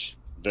much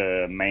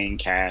the main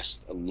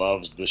cast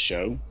loves the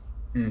show.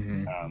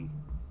 And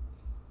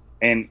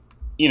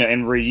you know,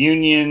 and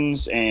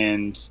reunions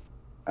and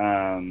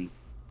kind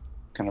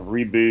of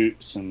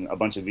reboots and a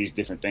bunch of these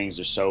different things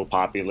are so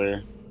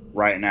popular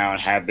right now and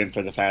have been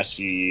for the past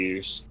few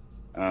years.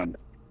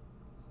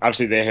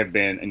 Obviously they have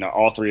been, you know,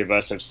 all three of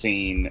us have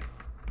seen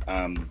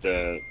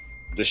the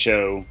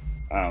show,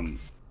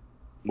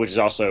 which is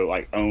also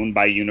like owned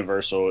by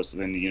Universal. It's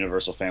in the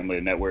Universal family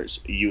of networks.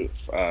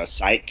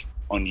 Psych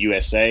on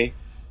USA.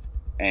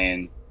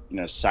 And, you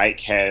know, Psych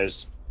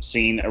has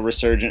seen a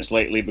resurgence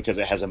lately because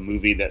it has a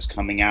movie that's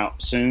coming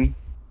out soon.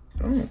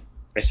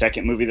 A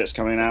second movie that's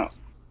coming out.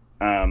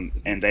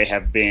 And they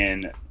have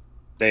been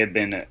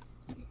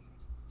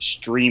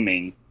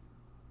streaming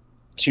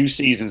 2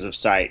 seasons of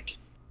Psych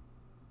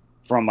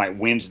from like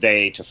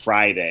Wednesday to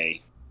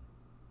Friday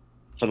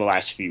for the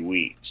last few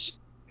weeks.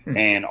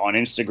 And on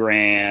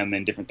Instagram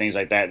and different things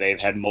like that,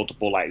 they've had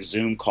multiple like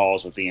Zoom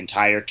calls with the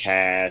entire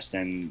cast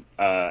and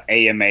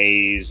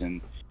AMAs and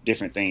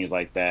different things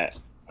like that.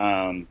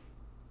 And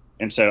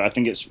so I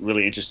think it's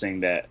really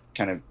interesting that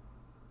kind of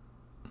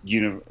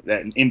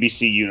that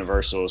NBC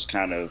Universal is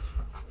kind of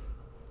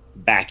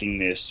backing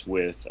this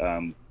with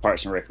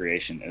Parks and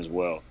Recreation as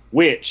well,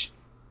 which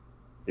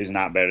is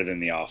not better than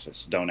The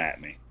Office. Don't at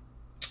me.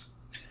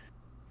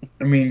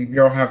 I mean, we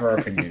all have our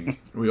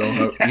opinions. We all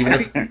have,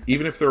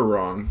 even if they're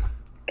wrong.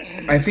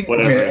 I think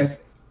Whatever.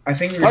 I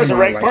think Parks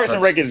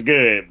and Rec is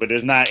good, but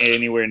it's not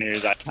anywhere near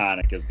as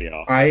iconic as The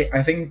Office.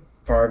 I think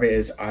part of it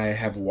is I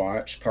have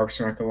watched Parks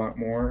and Rec a lot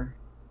more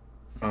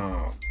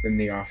than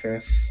The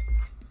Office.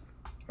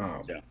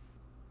 Yeah.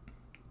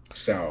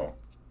 So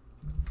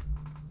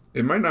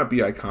It might not be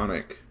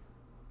iconic,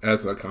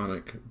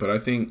 but I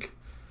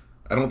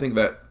don't think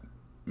that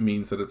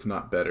means that it's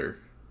not better.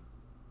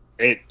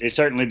 It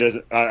certainly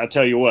doesn't. I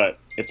tell you what,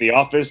 if The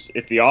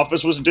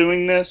Office was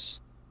doing this,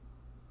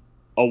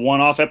 a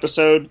one-off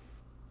episode,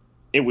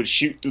 it would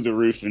shoot through the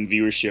roof in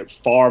viewership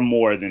far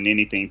more than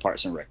anything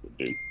Parks and Rec would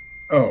do.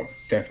 Oh,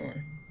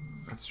 definitely.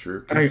 That's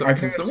true. I Can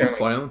can someone understand,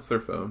 silence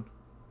their phone?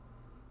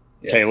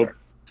 Yeah, Caleb.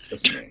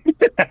 sorry.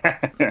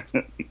 That's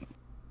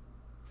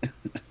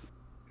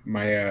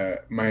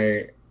me.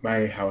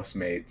 My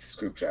housemate's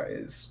group chat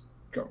is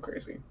going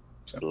crazy.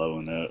 So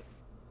Blowing up.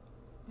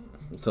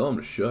 Tell them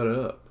to shut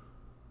up.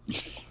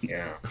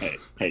 yeah.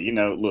 Hey, you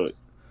know, look,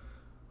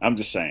 I'm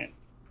just saying.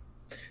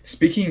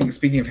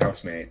 Speaking of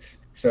housemates,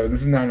 so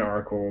this is not an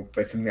article,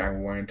 but something I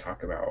wanted to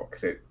talk about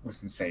because it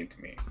was insane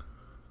to me.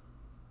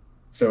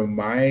 So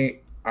I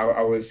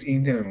was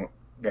eating dinner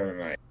the other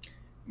night.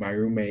 My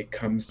roommate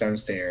comes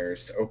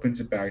downstairs, opens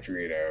a bag of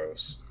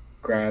Doritos,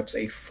 grabs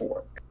a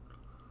fork,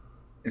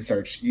 and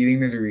starts eating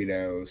the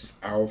Doritos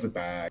out of the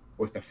bag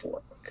with a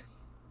fork.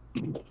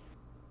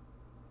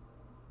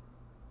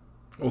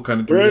 What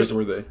kind of Doritos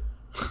were they?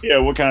 Yeah,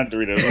 what kind of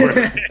Doritos were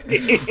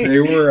they? They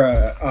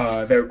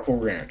were Cool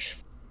Ranch.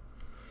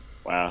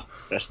 Wow,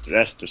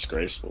 that's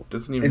disgraceful.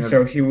 Doesn't even. And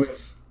so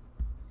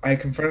I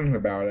confronted him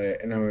about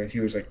it, and he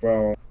was like,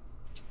 well,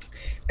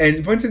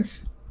 and one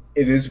sense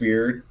it is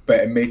weird,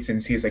 but it made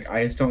sense. He's like,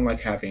 I just don't like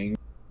having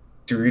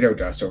Dorito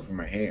dust over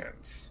my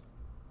hands.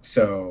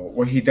 So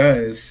what he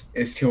does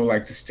is he'll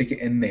like to stick it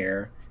in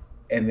there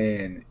and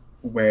then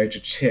wedge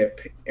a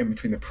chip in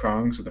between the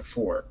prongs of the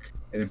fork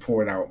and then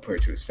pour it out and put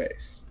it to his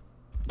face.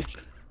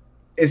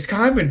 It's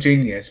kind of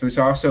ingenious, but it's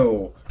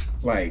also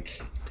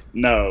like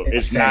No,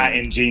 it's Insane. not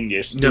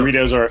ingenious. No.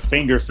 Doritos are a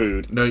finger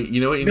food. No,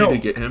 you know what you No.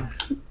 need to get him?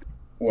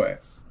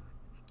 what?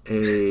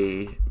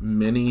 A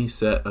mini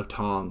set of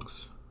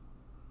tongs.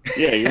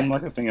 Yeah, you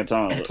like a thing of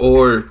tongue.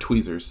 Or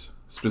tweezers,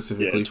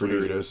 specifically Yeah, for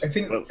tweezers. Doritos.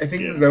 I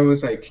think Yeah. that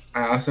was like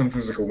I asked him if it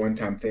was like a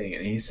one-time thing,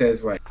 and he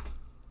says like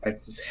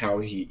that's how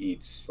he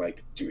eats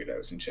like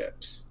Doritos and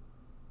chips,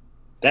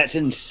 That's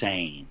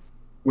insane.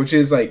 which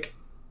is like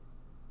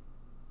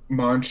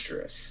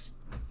monstrous.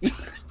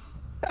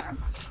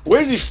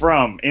 Where's he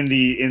from?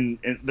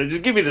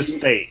 Just give me the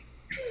state.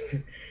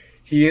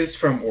 He is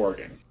from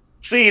Oregon.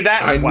 See,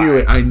 that's I why. knew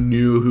it. I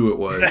knew who it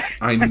was.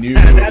 I knew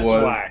who it That's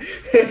was. why.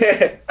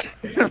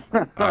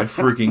 I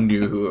freaking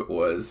knew who it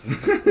was.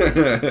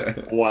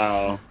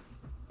 Wow,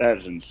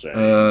 that's insane.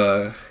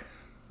 uh,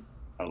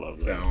 I love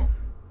that. So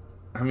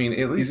I mean,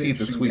 at least He's an eat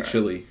the interesting sweet guy.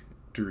 chili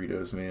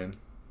Doritos, man.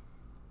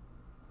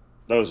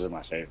 Those are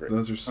my favorite.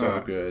 Those are so Uh,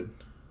 good.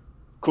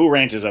 Cool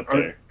Ranch is up Are-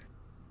 there.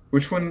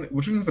 which one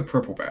is the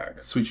purple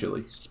bag? Sweet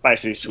chili.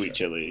 Spicy sweet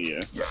chili.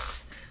 Yeah.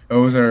 Yes,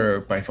 those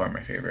are by far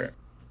my favorite.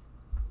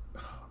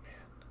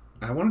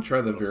 I want to try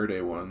the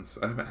Verde ones.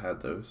 I haven't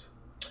had those.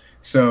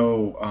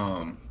 So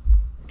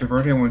the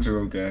Verde ones are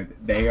really good.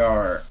 They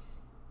are.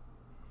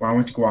 When I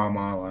went to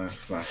Guatemala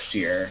last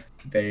year,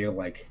 that's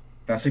like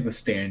the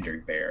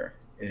standard there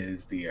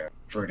is the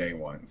Verde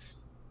ones,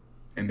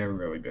 and they're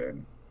really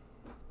good.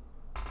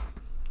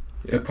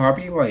 They're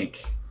probably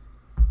like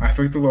I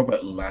think they're a little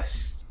bit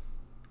less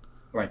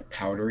like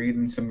powdery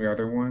than some of the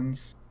other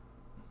ones.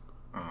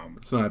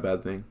 It's not a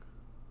bad thing.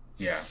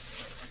 Yeah,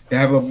 they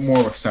have a little more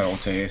of a subtle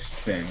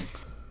taste than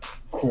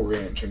Cool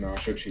Ranch or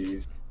nacho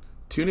cheese.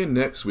 Tune in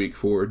next week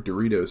for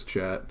Doritos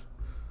chat.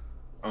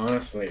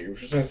 Honestly, we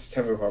should just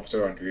have a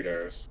episode on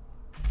Doritos.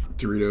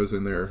 Doritos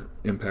and their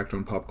impact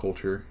on pop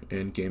culture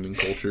and gaming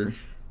culture.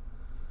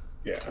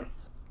 Yeah.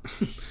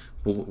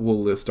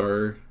 We'll list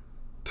our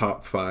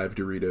top 5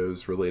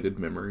 Doritos related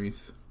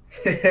memories.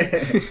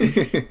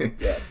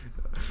 Yes.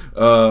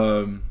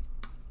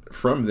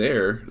 From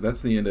there,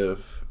 that's the end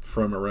of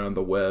From Around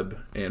the Web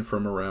and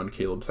From Around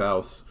Caleb's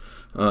House.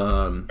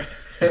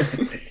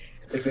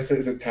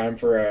 Is it time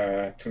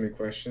for 20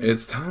 questions?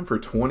 It's time for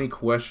 20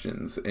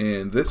 questions,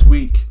 and this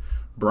week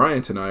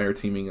Bryant and I are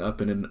teaming up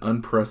in an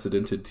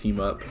unprecedented team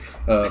up,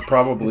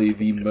 probably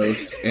the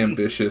most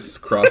ambitious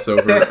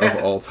crossover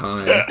of all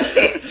time.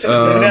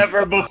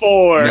 Never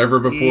before. never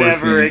before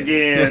Never seen.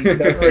 again.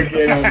 Never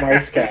again on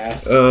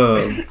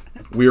Micecast.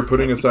 We are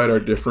putting aside our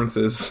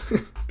differences.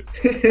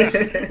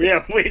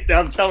 Yeah,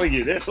 I'm telling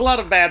you, there's a lot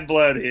of bad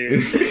blood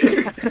here.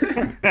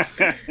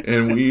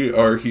 And we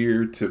are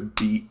here to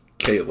beat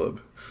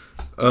Caleb.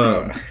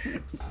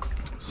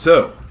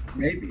 So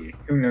Maybe.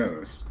 Who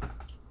knows?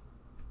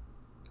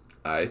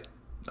 I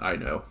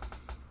know.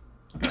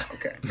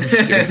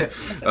 Okay.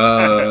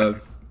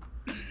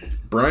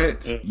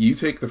 Bryant, you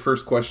take the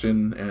first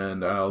question,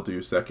 and I'll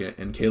do second,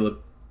 and Caleb,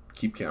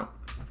 keep count.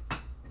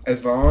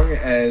 As long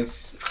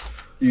as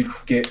I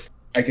get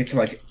to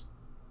like,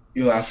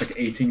 you ask like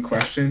 18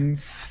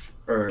 questions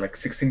or like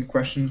 16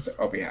 questions,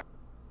 I'll be happy.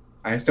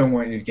 I just don't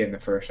want you to get in the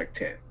first like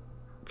 10.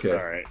 Okay.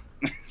 All right.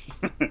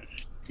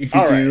 If you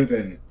All do, right.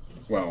 then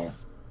well,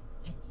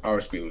 I'll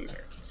just be a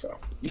loser. So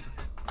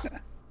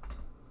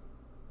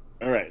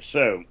All right.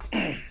 So,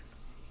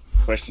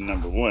 question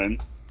number 1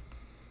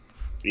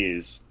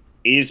 is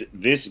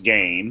this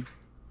game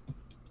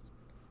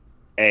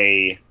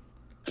a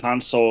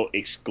console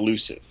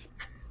exclusive?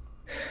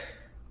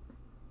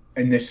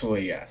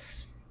 initially,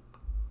 yes.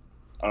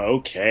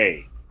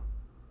 Okay.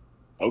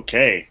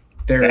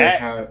 There That-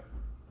 have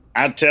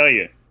I tell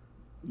you,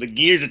 the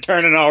gears are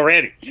turning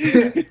already.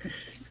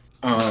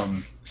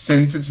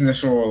 since its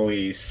initial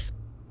release,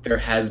 there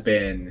has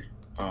been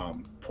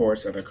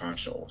ports of other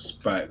consoles,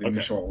 but the Okay.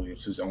 initial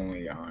release was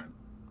only on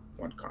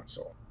one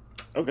console.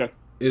 Okay.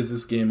 Is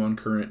this game on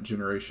current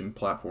generation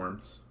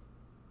platforms?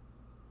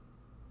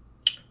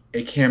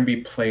 It can be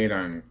played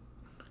on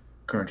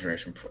current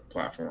generation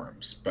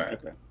platforms, but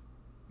Okay.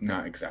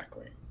 not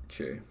exactly.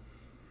 Okay.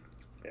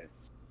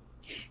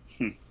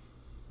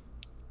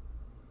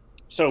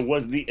 So,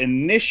 was the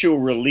initial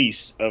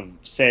release of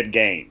said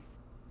game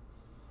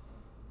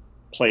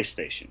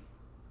PlayStation?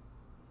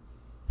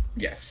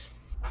 Yes.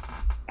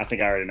 I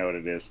think I already know what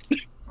it is.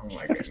 Oh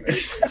my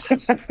goodness.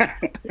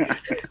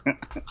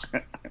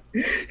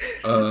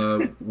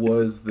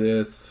 Was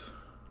this...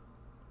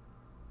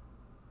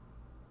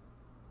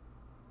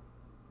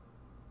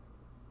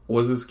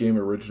 Was this game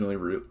originally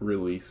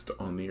released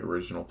on the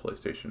original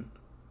PlayStation?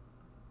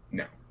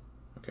 No.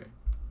 Okay.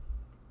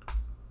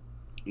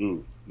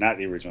 Ooh, not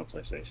the original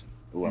PlayStation.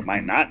 Ooh, I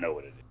might not know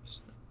what it is.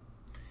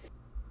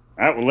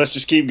 All right, well, let's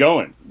just keep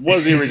going.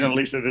 Was the original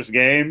release of this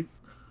game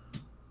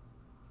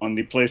on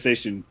the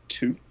PlayStation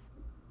 2?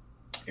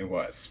 It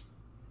was.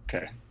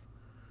 Okay.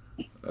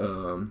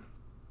 Um,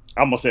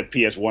 I almost said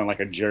PS1 like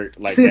a jerk.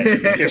 Like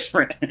that's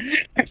different.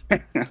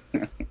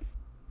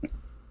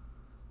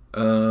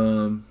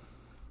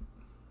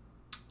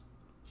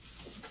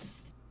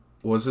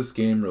 Was this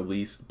game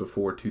released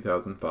before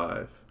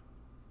 2005?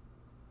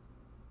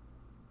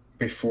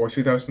 Before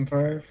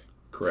 2005?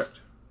 Correct.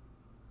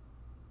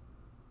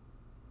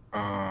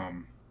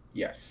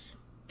 Yes.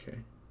 Okay.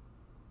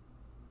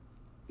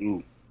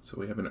 Ooh. So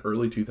we have an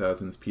early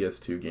 2000s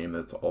PS2 game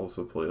that's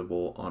also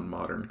playable on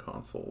modern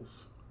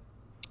consoles.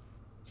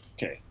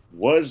 Okay.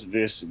 Was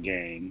this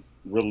game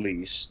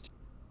released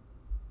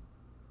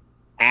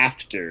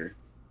after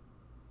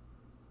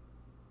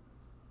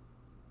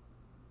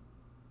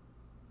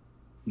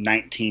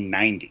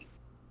 1990?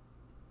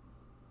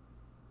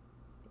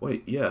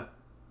 Wait, yeah.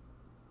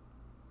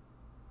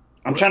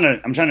 I'm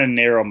trying to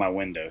narrow my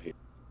window here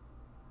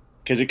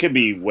because it could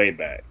be way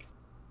back.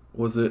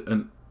 Was it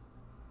an...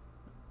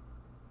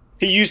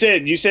 You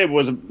said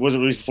was it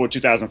released before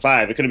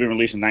 2005? It could have been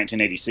released in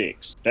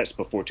 1986. That's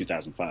before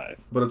 2005.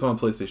 But it's on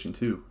PlayStation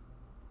 2.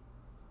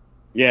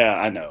 Yeah,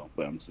 I know,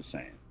 but I'm just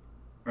saying.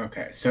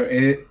 Okay, so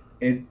it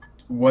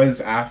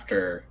was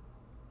after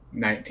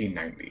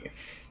 1990.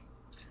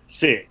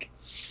 Sick.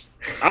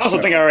 I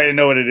also think I already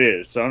know what it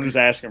is, so I'm just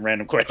asking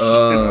random questions.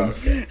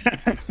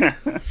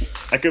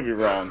 I could be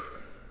wrong.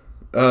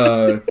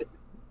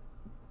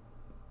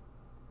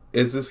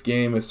 Is this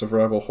game a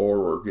survival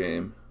horror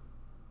game?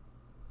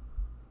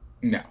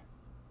 No.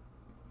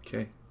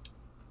 Okay.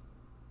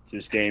 Is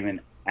this game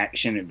an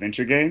action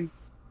adventure game?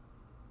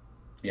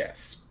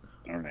 Yes.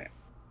 All right.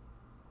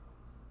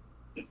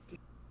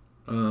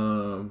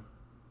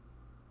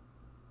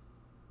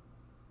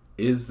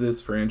 Is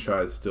this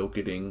franchise still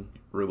getting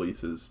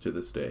releases to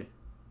this day?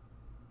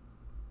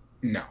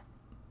 No.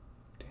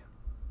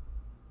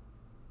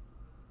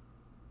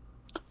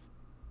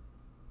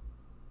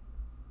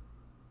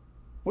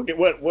 Okay,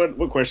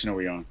 what question are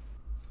we on?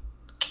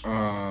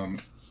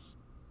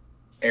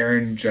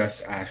 Aaron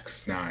just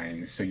asks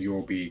 9, so you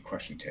will be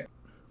question 10.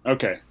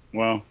 Okay,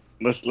 well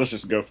let's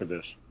just go for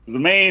this. Is the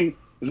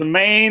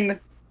main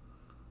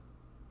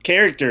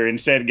character in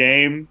said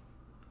game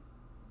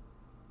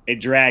a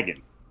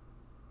dragon?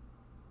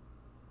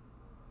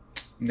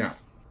 No.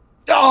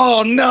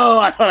 Oh no!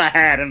 I thought I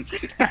had him.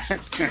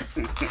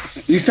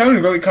 You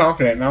sounded really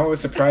confident, and I was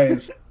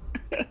surprised.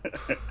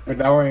 But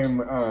now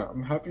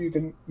I'm happy you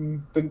don't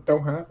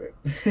have it.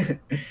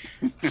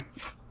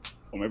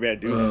 Well, maybe I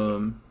do.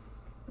 Have it.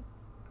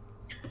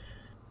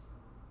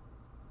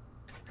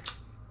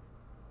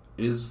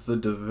 Is the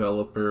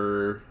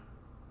developer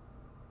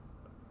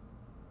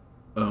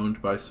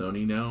owned by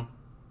Sony now?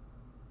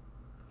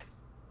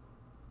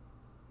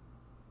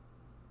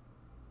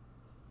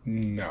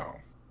 No,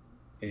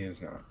 it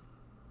is not.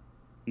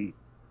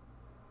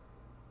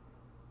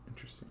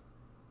 Interesting.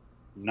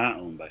 Not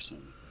owned by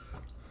Sony,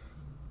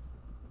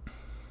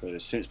 but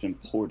has since been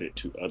ported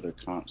to other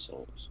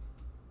consoles.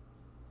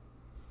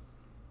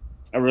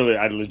 I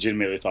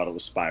legitimately thought it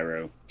was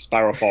Spyro.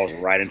 Spyro falls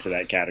right into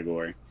that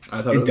category.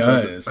 I thought it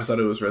does. I thought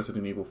it was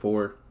Resident Evil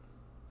 4.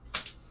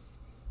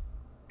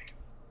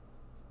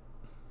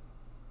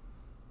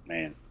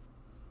 Man,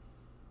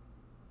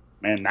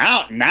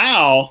 now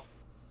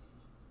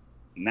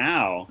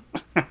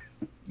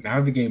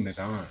Now the game is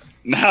on.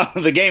 now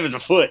the game is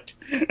afoot.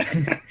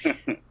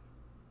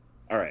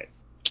 All right.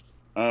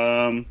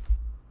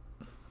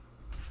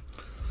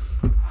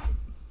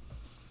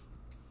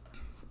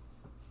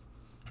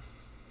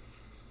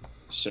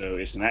 So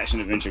it's an action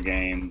adventure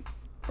game,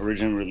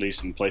 originally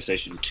released on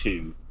PlayStation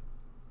 2.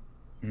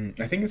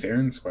 I think it's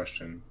Aaron's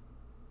question.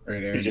 Or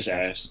Aaron He just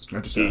asked. I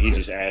just He asked it.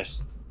 just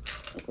asked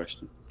a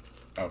question.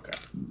 Okay.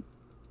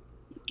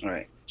 All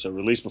right. So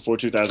released before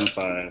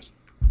 2005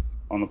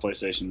 on the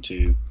PlayStation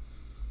 2.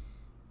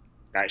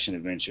 Action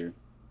adventure.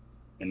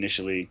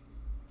 Initially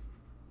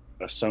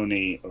a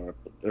Sony or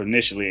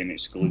initially an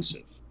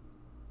exclusive.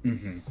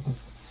 Mm-hmm.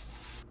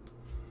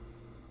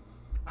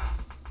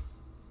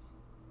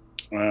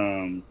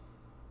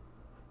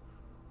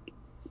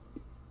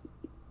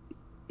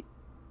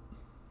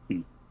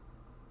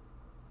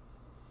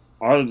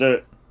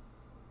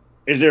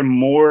 Is there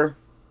more?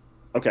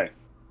 Okay.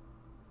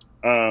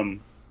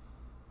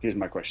 Here's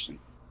my question.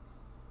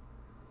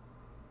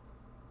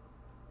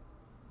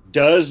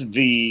 Does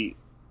the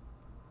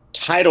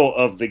title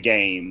of the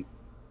game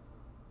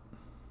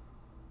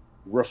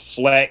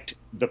reflect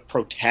the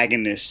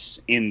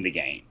protagonists in the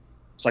game?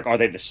 It's like, are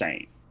they the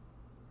same?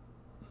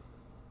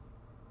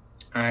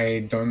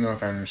 I don't know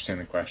if I understand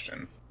the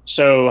question.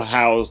 So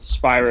how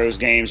Spyro's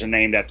games are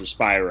named after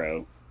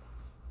Spyro.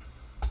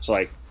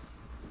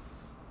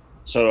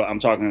 So I'm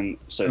talking.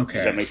 So Okay.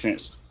 Does that make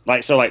sense?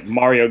 Like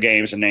Mario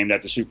games are named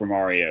after Super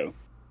Mario.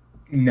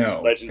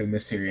 No, Legend. then the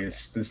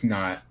series does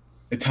not.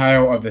 The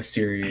title of the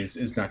series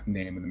is not the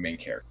name of the main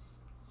character.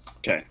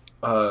 Okay.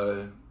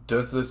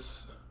 Does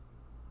this...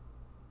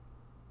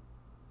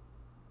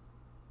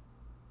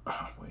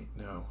 Oh, wait,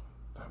 no.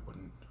 That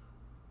wouldn't...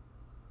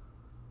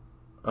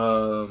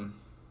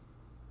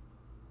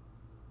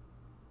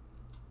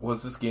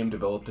 Was this game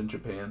developed in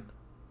Japan?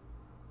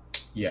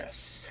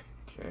 Yes.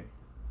 Okay.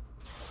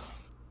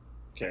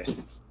 Okay.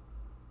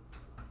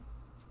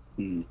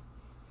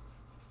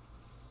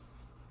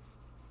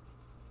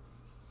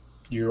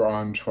 You're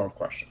on 12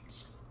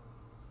 questions.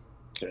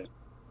 Okay.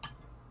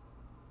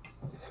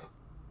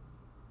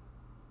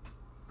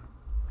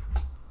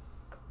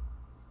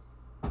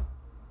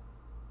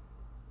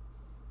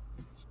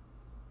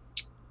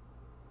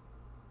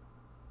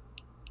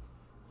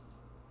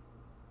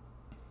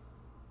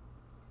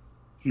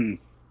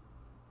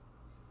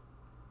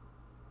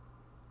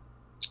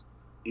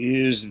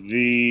 Is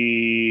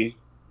the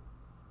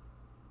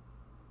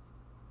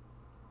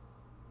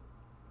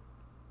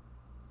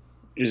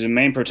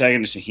main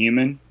protagonist a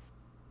human?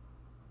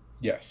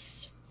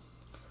 Yes.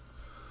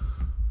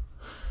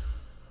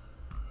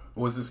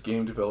 Was this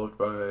game developed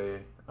by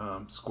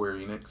Square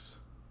Enix?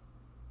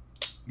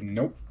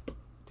 Nope.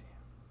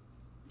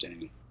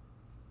 Dang.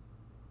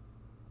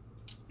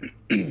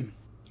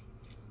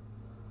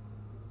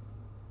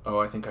 Oh,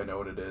 I think I know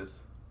what it is.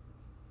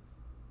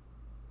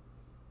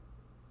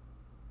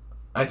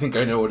 I think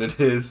I know what it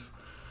is.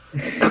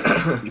 You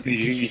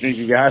think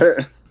you got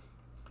it?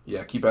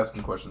 Yeah, keep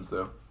asking questions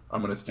though.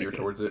 I'm gonna steer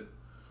towards it.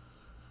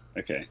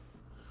 Okay.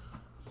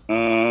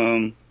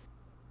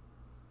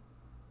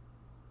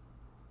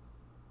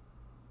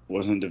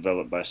 Wasn't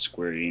developed by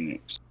Square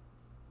Enix.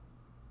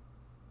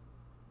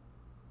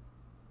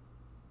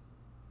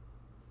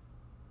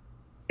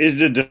 Is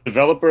the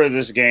developer of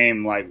this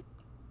game like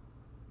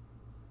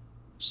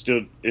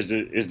still is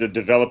the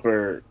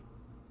developer?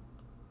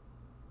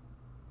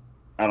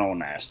 I don't want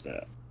to ask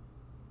that.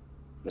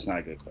 That's not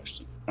a good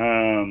question.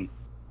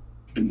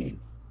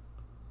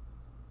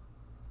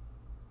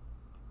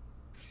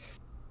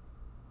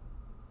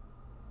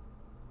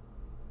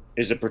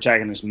 Is the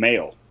protagonist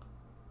male?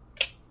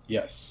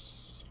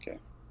 Yes. Okay.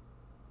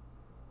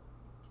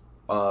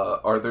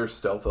 Are there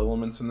stealth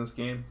elements in this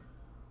game?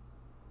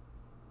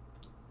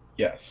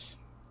 Yes.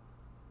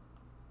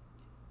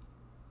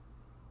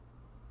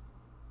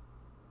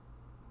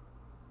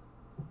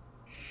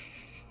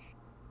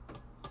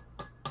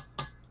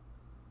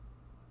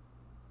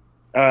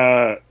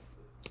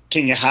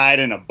 Can you hide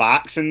in a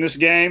box in this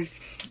game?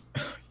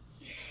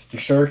 You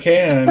sure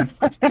can.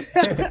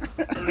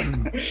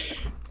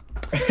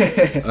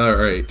 All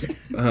right.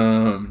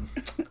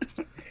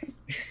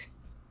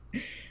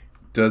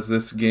 Does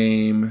this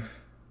game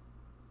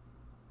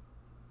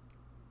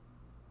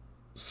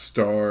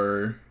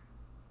star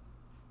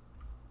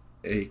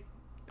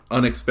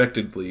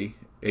unexpectedly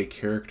a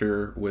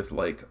character with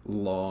like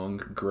long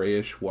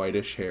grayish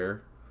whitish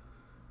hair?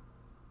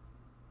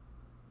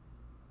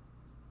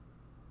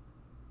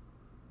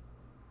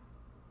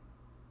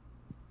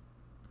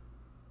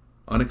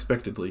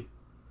 Unexpectedly.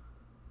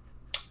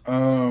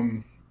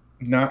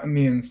 Not in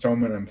the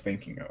installment I'm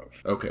thinking of.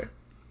 Okay.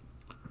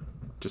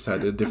 Just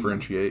had to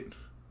differentiate.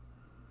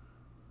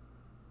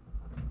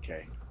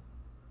 Okay.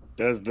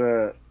 Does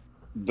the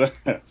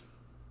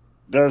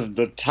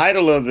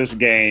title of this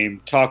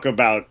game talk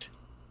about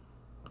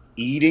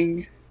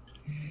eating?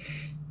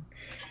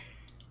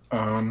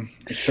 It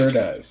sure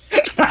does.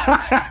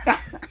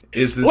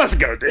 Let's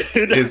go,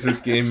 dude. Is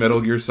this game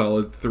Metal Gear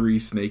Solid 3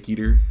 Snake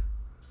Eater?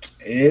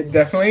 It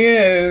definitely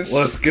is.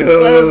 Let's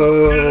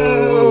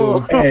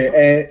go! Hey,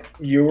 and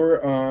you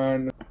were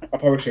on. I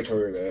probably should have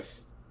told you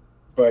this,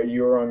 but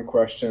you were on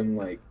question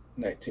like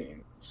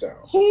 19. So.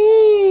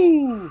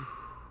 Ooh,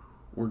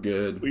 We're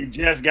good. we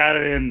just got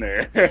it in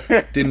there.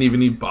 Didn't even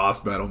need boss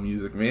battle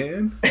music,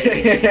 man.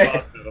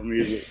 Hospital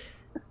music.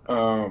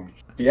 Yeah,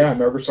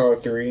 Metal Gear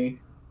Solid 3.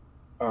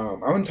 I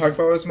wouldn't talk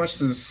about it as much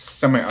as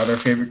some of my other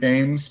favorite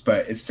games,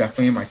 but it's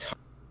definitely in my top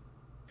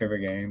favorite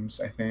games,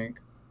 I think.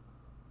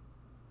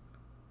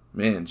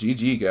 Man,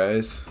 GG,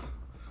 guys.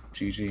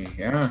 GG,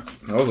 yeah.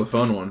 That was a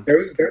fun one. There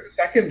was a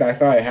second I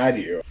thought I had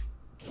you.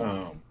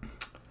 I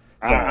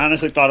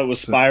honestly thought it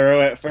was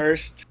Spyro at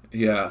first.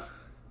 Yeah.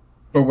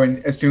 But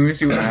as soon as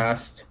you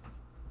asked,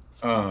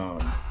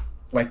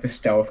 like the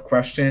stealth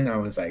question, I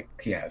was like,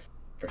 yes,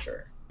 for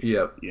sure.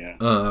 Yep. Yeah.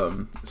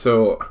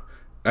 So,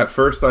 at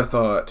first I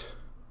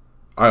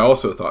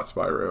also thought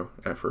Spyro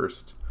at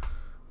first.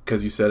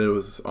 Because you said it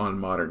was on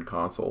modern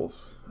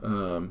consoles.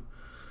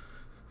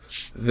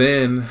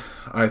 Then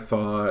I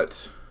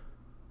thought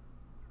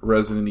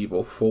Resident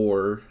Evil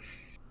 4.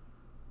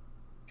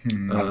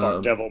 I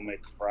thought Devil May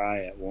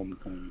Cry at one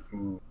point.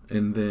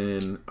 And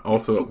then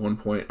also at one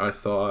point I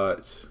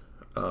thought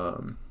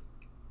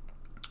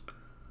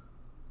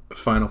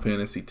Final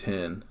Fantasy X.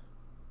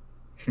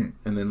 And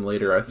then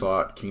later I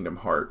thought Kingdom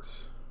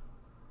Hearts.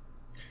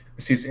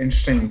 See, it's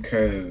interesting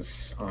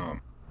because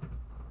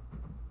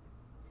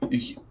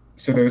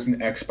so there's an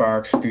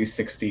Xbox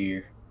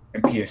 360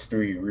 and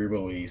PS3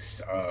 re-release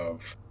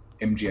of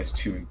MGS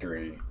 2 and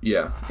 3.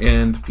 Yeah,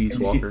 and Peace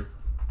Walker.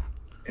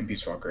 And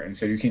Peace Walker. And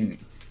so you can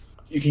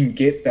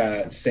get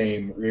that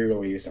same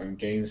re-release on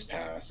Games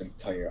Pass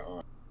until you're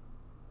on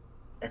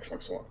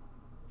Xbox One.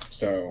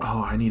 So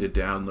Oh, I need to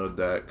download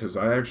that because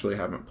I actually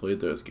haven't played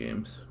those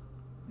games.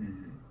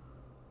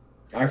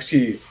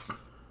 Actually,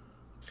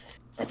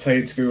 I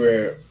played through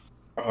it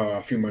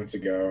a few months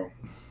ago.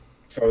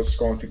 So I was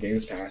scrolling through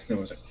Games Pass and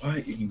I was like,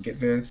 what? You can get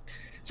this?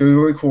 So it was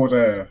really cool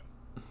to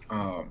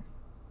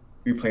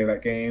replay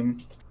that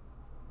game.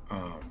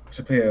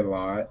 So I played it a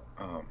lot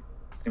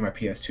in my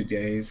PS2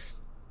 days.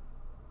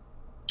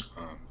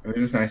 It was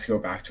just nice to go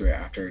back to it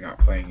after not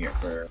playing it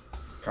for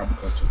probably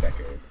close to a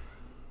decade.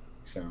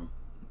 So,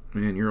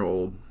 Man, you're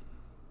old.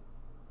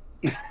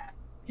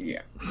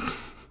 yeah,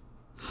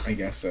 I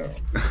guess so.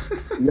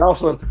 You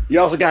also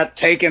got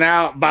taken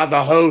out by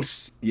the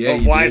hosts Yeah,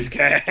 of you did.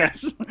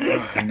 Wisecast.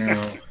 Oh, I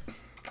know.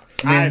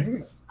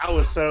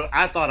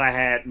 I thought I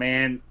had,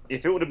 man,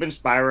 if it would have been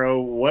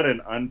Spyro, what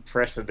an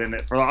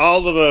unprecedented for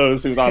all of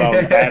those who thought I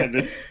was bad at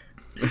it.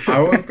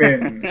 I would have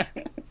been,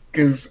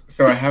 because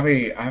I have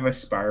a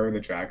Spyro the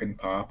Dragon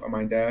pop on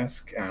my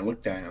desk, and I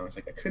looked at it and I was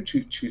like, I could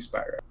choose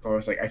Spyro, but I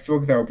was like, I feel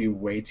like that would be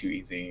way too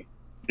easy.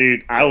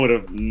 Dude, I would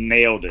have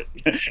nailed it.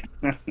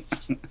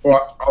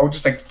 Or I'll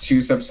just like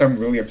choose some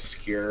really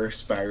obscure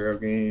Spyro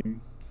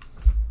game,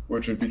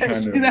 which would be kind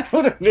of That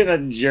would have been a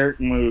jerk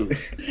move.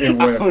 it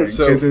would have been,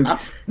 So- 'cause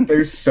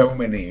there's so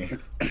many.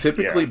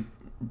 Typically,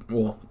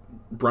 well,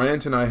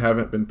 Bryant and I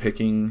haven't been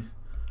picking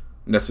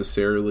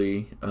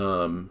necessarily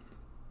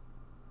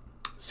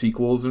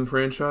sequels in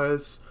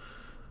franchise,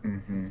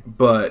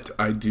 but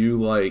I do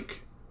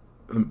like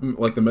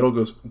the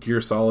Metal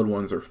Gear Solid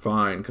ones are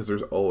fine because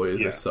there's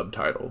always Yeah. a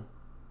subtitle,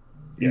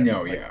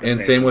 No, yeah.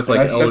 and same with like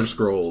That's- Elder that's-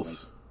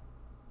 Scrolls.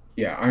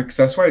 Yeah, cause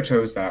that's why I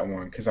chose that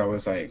one, because I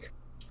was like,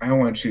 I don't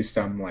want to choose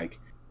some like,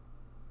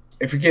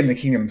 if you're getting the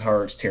Kingdom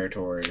Hearts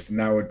territory, then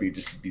that would be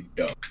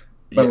dumb.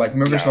 But Yeah. like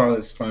Metal Gear No. Solid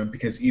is fun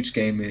because each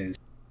game is,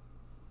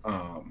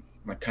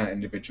 like kind of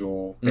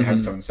individual. They have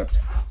its own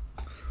subtitle.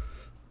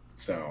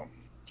 So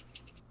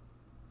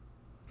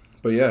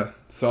But yeah,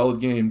 solid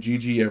game.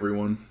 GG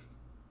everyone.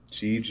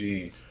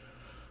 GG.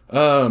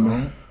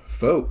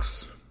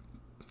 Folks,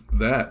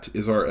 that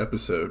is our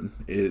episode.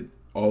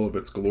 All of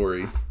its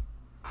glory.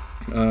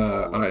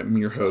 I'm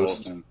your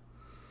host, Awesome.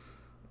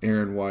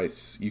 Aaron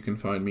Weiss. You can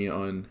find me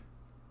on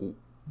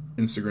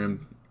Instagram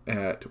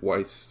at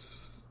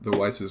Weiss. The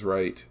Weiss is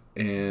right.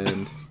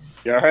 And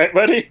You all right,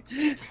 buddy?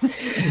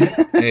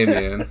 hey,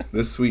 man,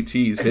 this sweet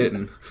tea's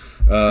hitting.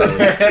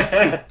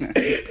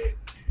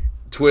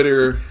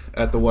 Twitter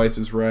at the Weiss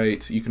is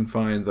right. You can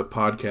find the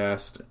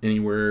podcast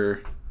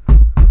anywhere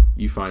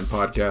you find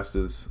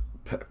podcasts.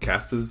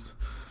 Podcasts.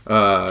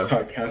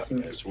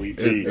 Sweet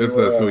tea. It's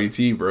that sweet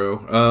tea,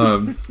 bro.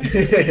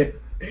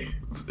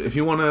 If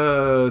you want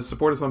to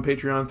support us on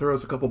Patreon, throw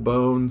us a couple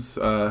bones,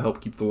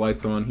 help keep the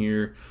lights on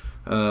here.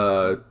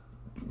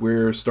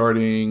 We're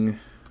starting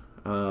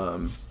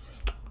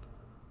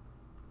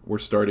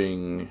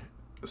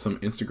some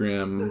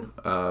Instagram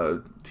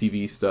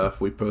TV stuff.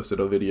 We posted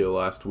a video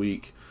last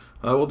week.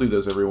 We'll do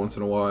those every once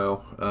in a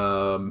while.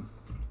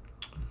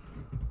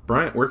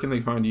 Bryant, where can they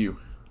find you?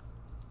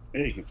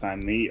 Yeah, you can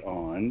find me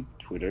on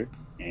Twitter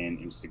and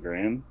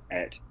Instagram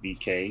at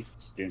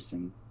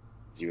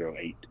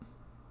BKStinson08.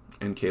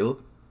 And Caleb?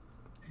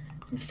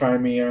 You can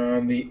find me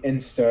on the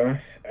Insta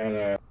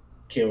at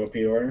Caleb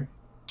Peeler.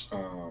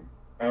 I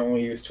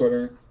only use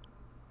Twitter.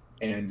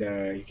 And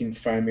you can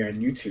find me on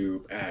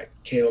YouTube at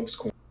Caleb's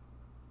Corner.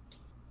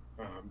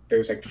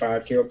 There's like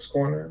 5 Caleb's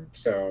Corner,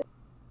 so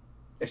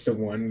it's the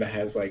one that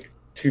has like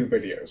 2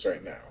 videos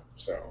right now.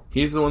 So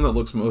He's the one that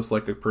looks most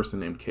like a person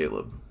named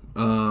Caleb.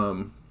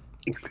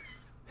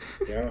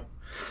 yeah.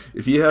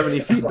 If you have any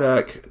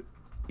feedback,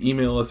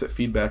 email us at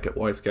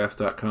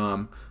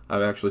feedback@wisecast.com.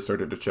 I've actually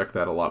started to check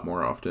that a lot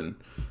more often.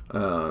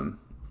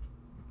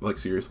 Like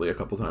seriously, a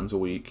couple times a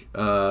week.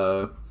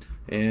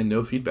 And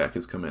no feedback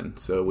has come in,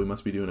 so we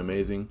must be doing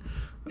amazing.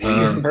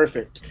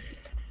 Perfect.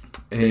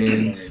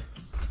 And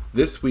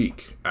this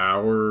week,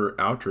 our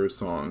outro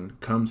song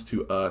comes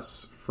to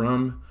us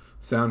from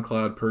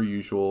SoundCloud, per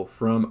usual,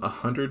 from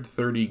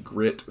 130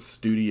 Grit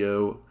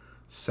Studio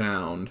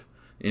Sound,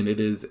 and it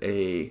is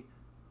a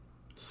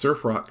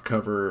surf rock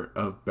cover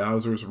of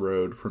Bowser's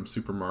Road from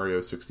Super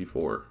Mario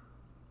 64.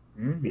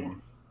 Mm-hmm.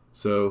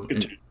 So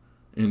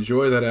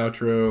enjoy that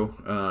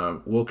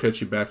outro. We'll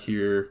catch you back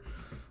here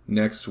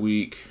next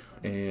week,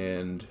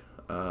 and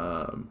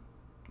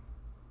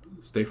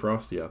stay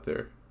frosty out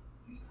there.